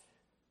grace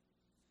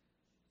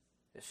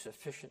is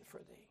sufficient for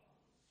thee.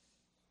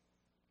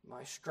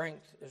 My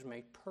strength is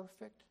made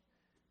perfect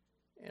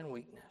in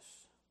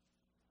weakness.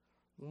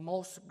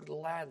 Most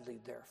gladly,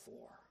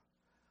 therefore,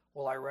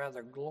 will I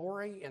rather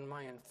glory in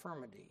my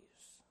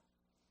infirmities,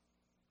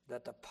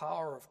 that the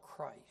power of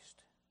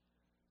Christ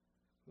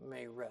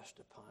may rest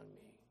upon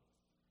me."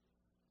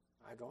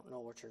 I don't know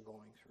what you're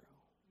going through.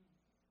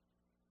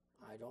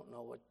 I don't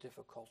know what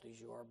difficulties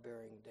you are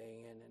bearing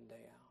day in and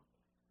day out.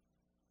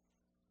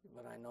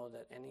 But I know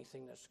that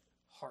anything that's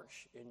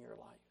harsh in your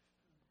life,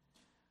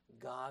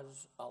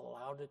 God's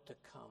allowed it to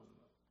come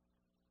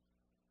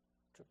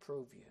to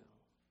prove you,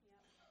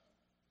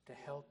 to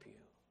help you,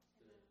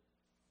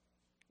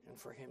 and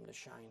for him to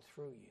shine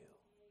through you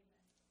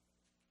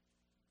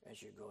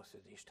as you go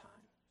through these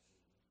times.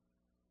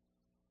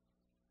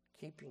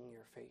 Keeping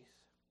your faith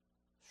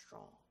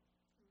strong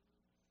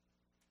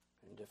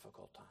in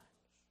difficult times.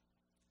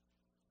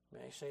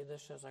 May I say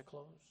this as I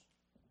close?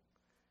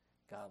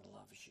 God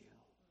loves you.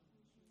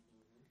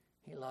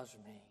 He loves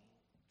me.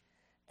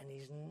 And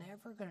he's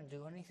never going to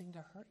do anything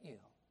to hurt you.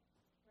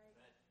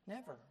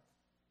 Never.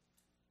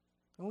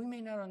 And we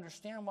may not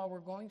understand why we're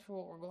going through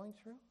what we're going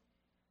through,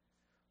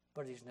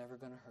 but he's never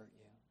going to hurt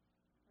you.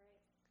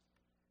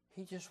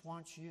 He just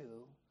wants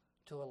you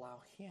to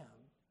allow him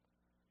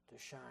to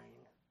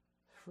shine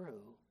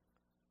through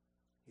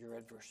your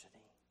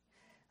adversity.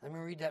 Let me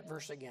read that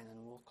verse again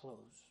and we'll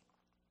close.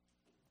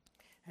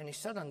 "And he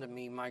said unto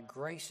me, my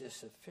grace is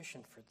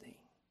sufficient for thee.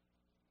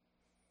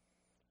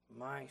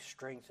 My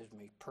strength is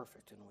made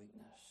perfect in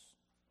weakness.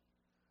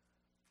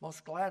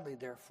 Most gladly,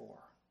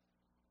 therefore,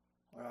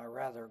 would I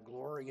rather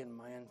glory in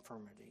my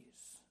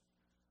infirmities,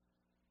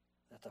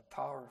 that the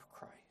power of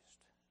Christ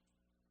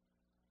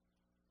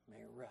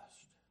may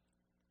rest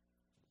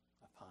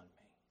upon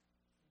me."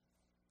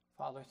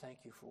 Father,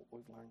 thank you for what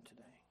we've learned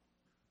today.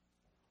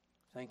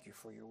 Thank you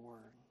for your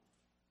word.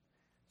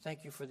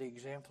 Thank you for the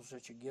examples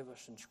that you give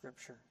us in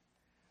Scripture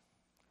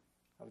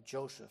of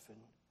Joseph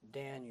and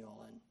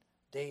Daniel and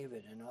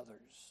David and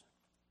others.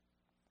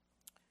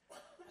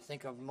 I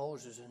think of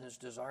Moses and his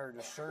desire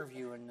to serve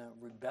you and the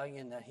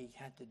rebellion that he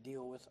had to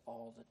deal with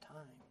all the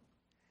time.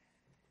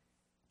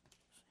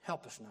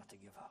 Help us not to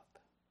give up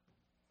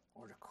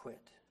or to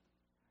quit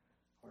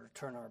or to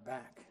turn our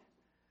back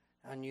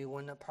on you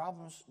when the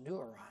problems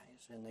do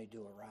arise, and they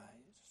do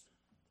arise.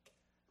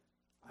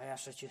 I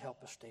ask that you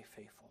help us stay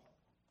faithful.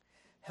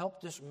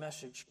 Help this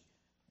message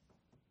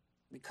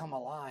become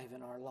alive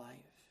in our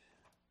life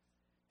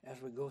as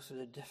we go through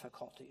the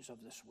difficulties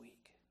of this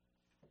week.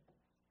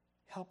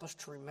 Help us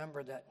to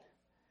remember that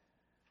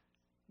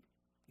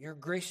your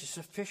grace is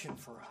sufficient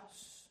for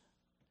us,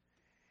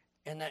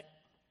 and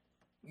that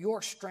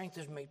your strength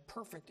is made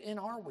perfect in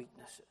our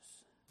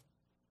weaknesses,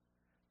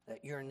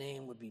 that your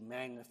name would be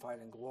magnified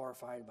and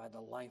glorified by the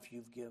life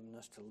you've given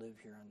us to live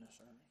here on this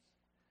earth.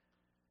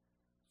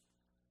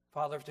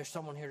 Father, if there's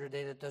someone here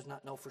today that does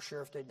not know for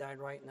sure if they died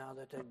right now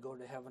that they'd go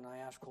to heaven, I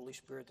ask, Holy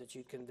Spirit, that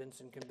you'd convince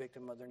and convict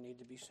them of their need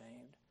to be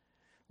saved.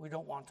 We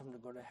don't want them to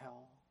go to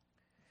hell.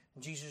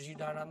 Jesus, you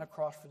died on the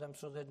cross for them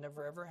so they'd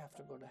never, ever have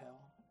to go to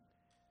hell.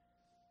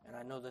 And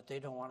I know that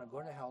they don't want to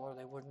go to hell or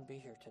they wouldn't be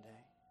here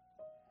today.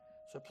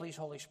 So please,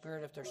 Holy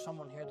Spirit, if there's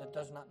someone here that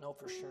does not know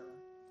for sure,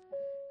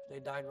 if they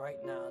died right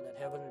now, that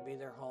heaven would be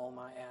their home,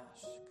 I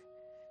ask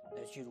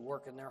that you'd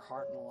work in their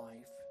heart and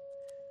life,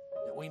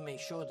 that we may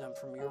show them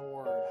from your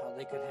word how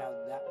they could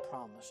have that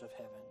promise of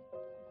heaven.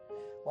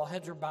 While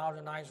heads are bowed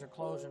and eyes are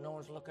closed and no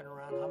one's looking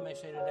around, how may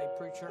say today,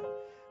 preacher,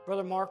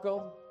 Brother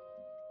Marco,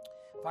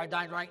 if I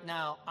died right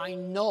now, I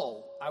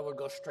know I would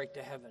go straight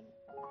to heaven.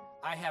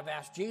 I have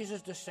asked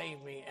Jesus to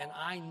save me, and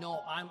I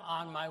know I'm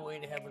on my way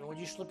to heaven. Would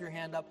you slip your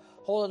hand up?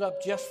 Hold it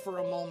up just for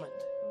a moment,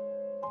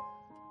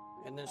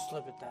 and then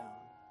slip it down.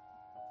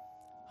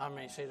 How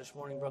many say this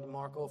morning, Brother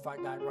Marco, if I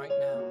died right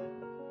now,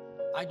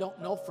 I don't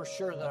know for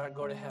sure that I'd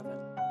go to heaven.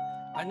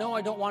 I know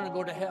I don't want to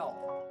go to hell,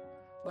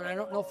 but I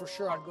don't know for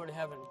sure I'd go to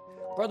heaven.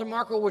 Brother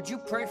Marco, would you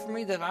pray for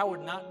me that I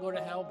would not go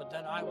to hell, but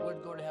that I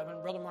would go to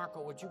heaven? Brother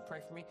Marco, would you pray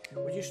for me?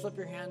 Would you slip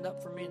your hand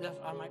up for me that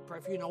I might pray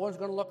for you? No one's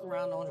going to look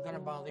around. No one's going to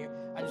bother you.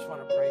 I just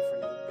want to pray for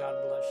you. God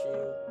bless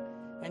you.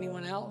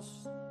 Anyone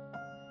else?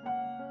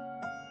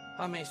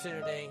 How many say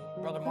today,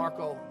 Brother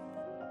Marco,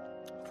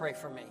 pray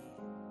for me?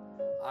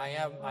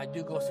 I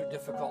do go through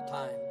difficult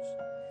times.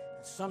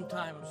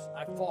 Sometimes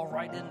I fall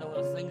right into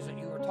the things that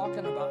you were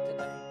talking about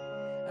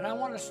today. And I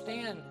want to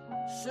stand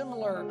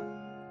similar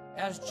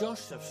as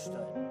Joseph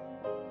stood,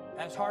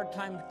 as hard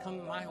times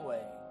come my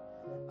way.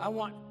 I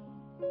want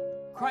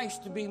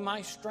Christ to be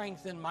my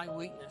strength and my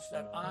weakness,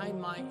 that I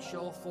might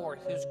show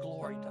forth his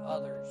glory to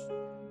others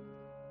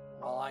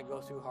while I go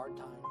through hard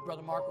times.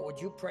 Brother Marco,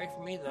 would you pray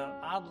for me that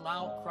I'd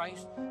allow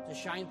Christ to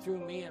shine through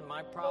me and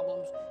my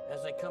problems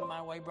as they come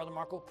my way? Brother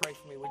Marco, pray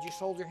for me. Would you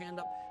hold your hand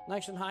up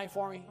nice and high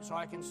for me so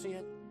I can see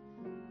it?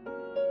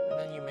 And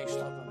then you may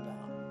slow them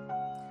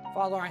down.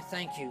 Father, I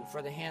thank you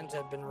for the hands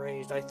that have been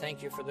raised. I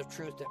thank you for the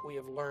truth that we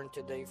have learned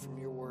today from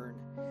your word.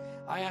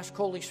 I ask,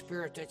 Holy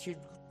Spirit, that you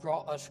draw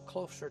us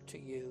closer to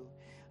you.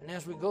 And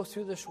as we go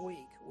through this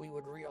week, we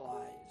would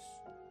realize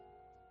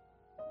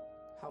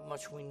how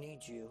much we need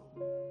you,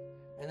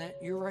 and that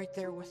you're right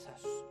there with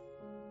us.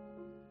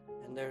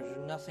 And there's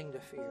nothing to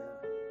fear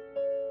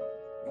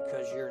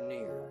because you're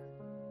near.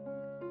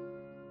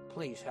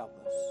 Please help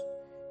us.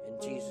 In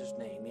Jesus'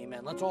 name,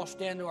 amen. Let's all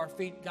stand to our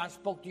feet. God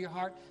spoke to your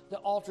heart. The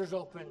altar's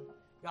open.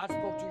 God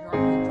spoke to your heart.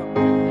 You come